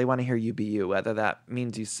authentic. So they want to hear you be you, whether that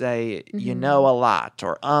means you say, you know, a lot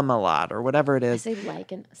or a lot or whatever it I is. say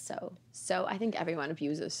like and so. So I think everyone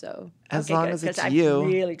abuses so. As Okay, long good, as it's 'cause I you.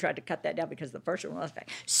 really tried to cut that down because the first one was back.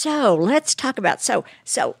 So let's talk about so.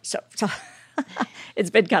 It's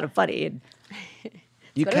been kind of funny. And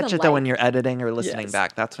You better catch than it though when like. you're editing or listening Yes.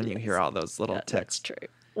 back. That's when you hear all those little that's ticks. true.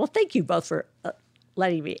 Well, thank you both for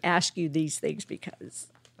letting me ask you these things, because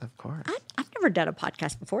Of course. I've never done a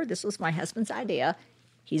podcast before. This was my husband's idea.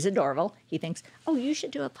 He's adorable. He thinks, oh, you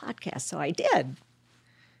should do a podcast. So I did.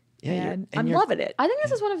 Yeah, you're- And and I'm you're- loving it. I think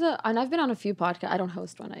this is one of the, and I've been on a few podcasts. I don't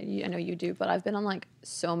host one. I know you do, but I've been on like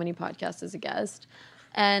so many podcasts as a guest,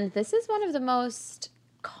 and this is one of the most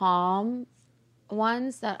calm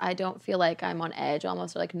ones that I don't feel like I'm on edge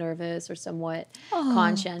almost, or like nervous or somewhat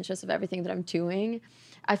conscientious of everything that I'm doing.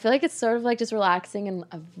 I feel like it's sort of like just relaxing in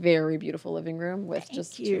a very beautiful living room with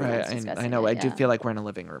just you. two Right. friends I discussing know. it, I do yeah. feel like we're in a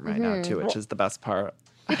living room right now too, which is the best part.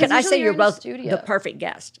 Can I usually say you're you're in a both studio. the perfect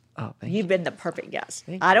guest? Oh, thank You've you. been the perfect guest.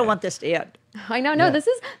 Thank I don't you. want this to end. I know. No, Yeah. this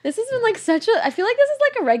has been like such a. I feel like this is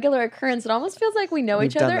like a regular occurrence. It almost feels like we know We've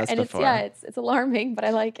each done other, this and before. it's alarming, but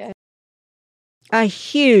I like it. A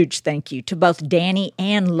huge thank you to both Danny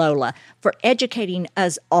and Lola for educating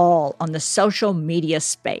us all on the social media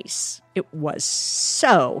space. It was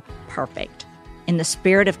so perfect. In the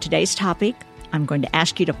spirit of today's topic, I'm going to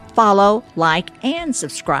ask you to follow, like, and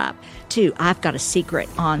subscribe to I've Got a Secret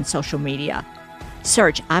on social media.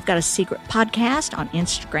 Search I've Got a Secret podcast on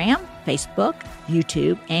Instagram, Facebook,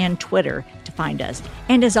 YouTube, and Twitter to find us.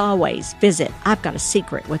 And as always, visit I've Got a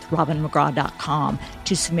Secret with RobinMcGraw.com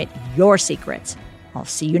to submit your secrets. I'll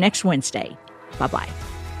see you next Wednesday. Bye-bye.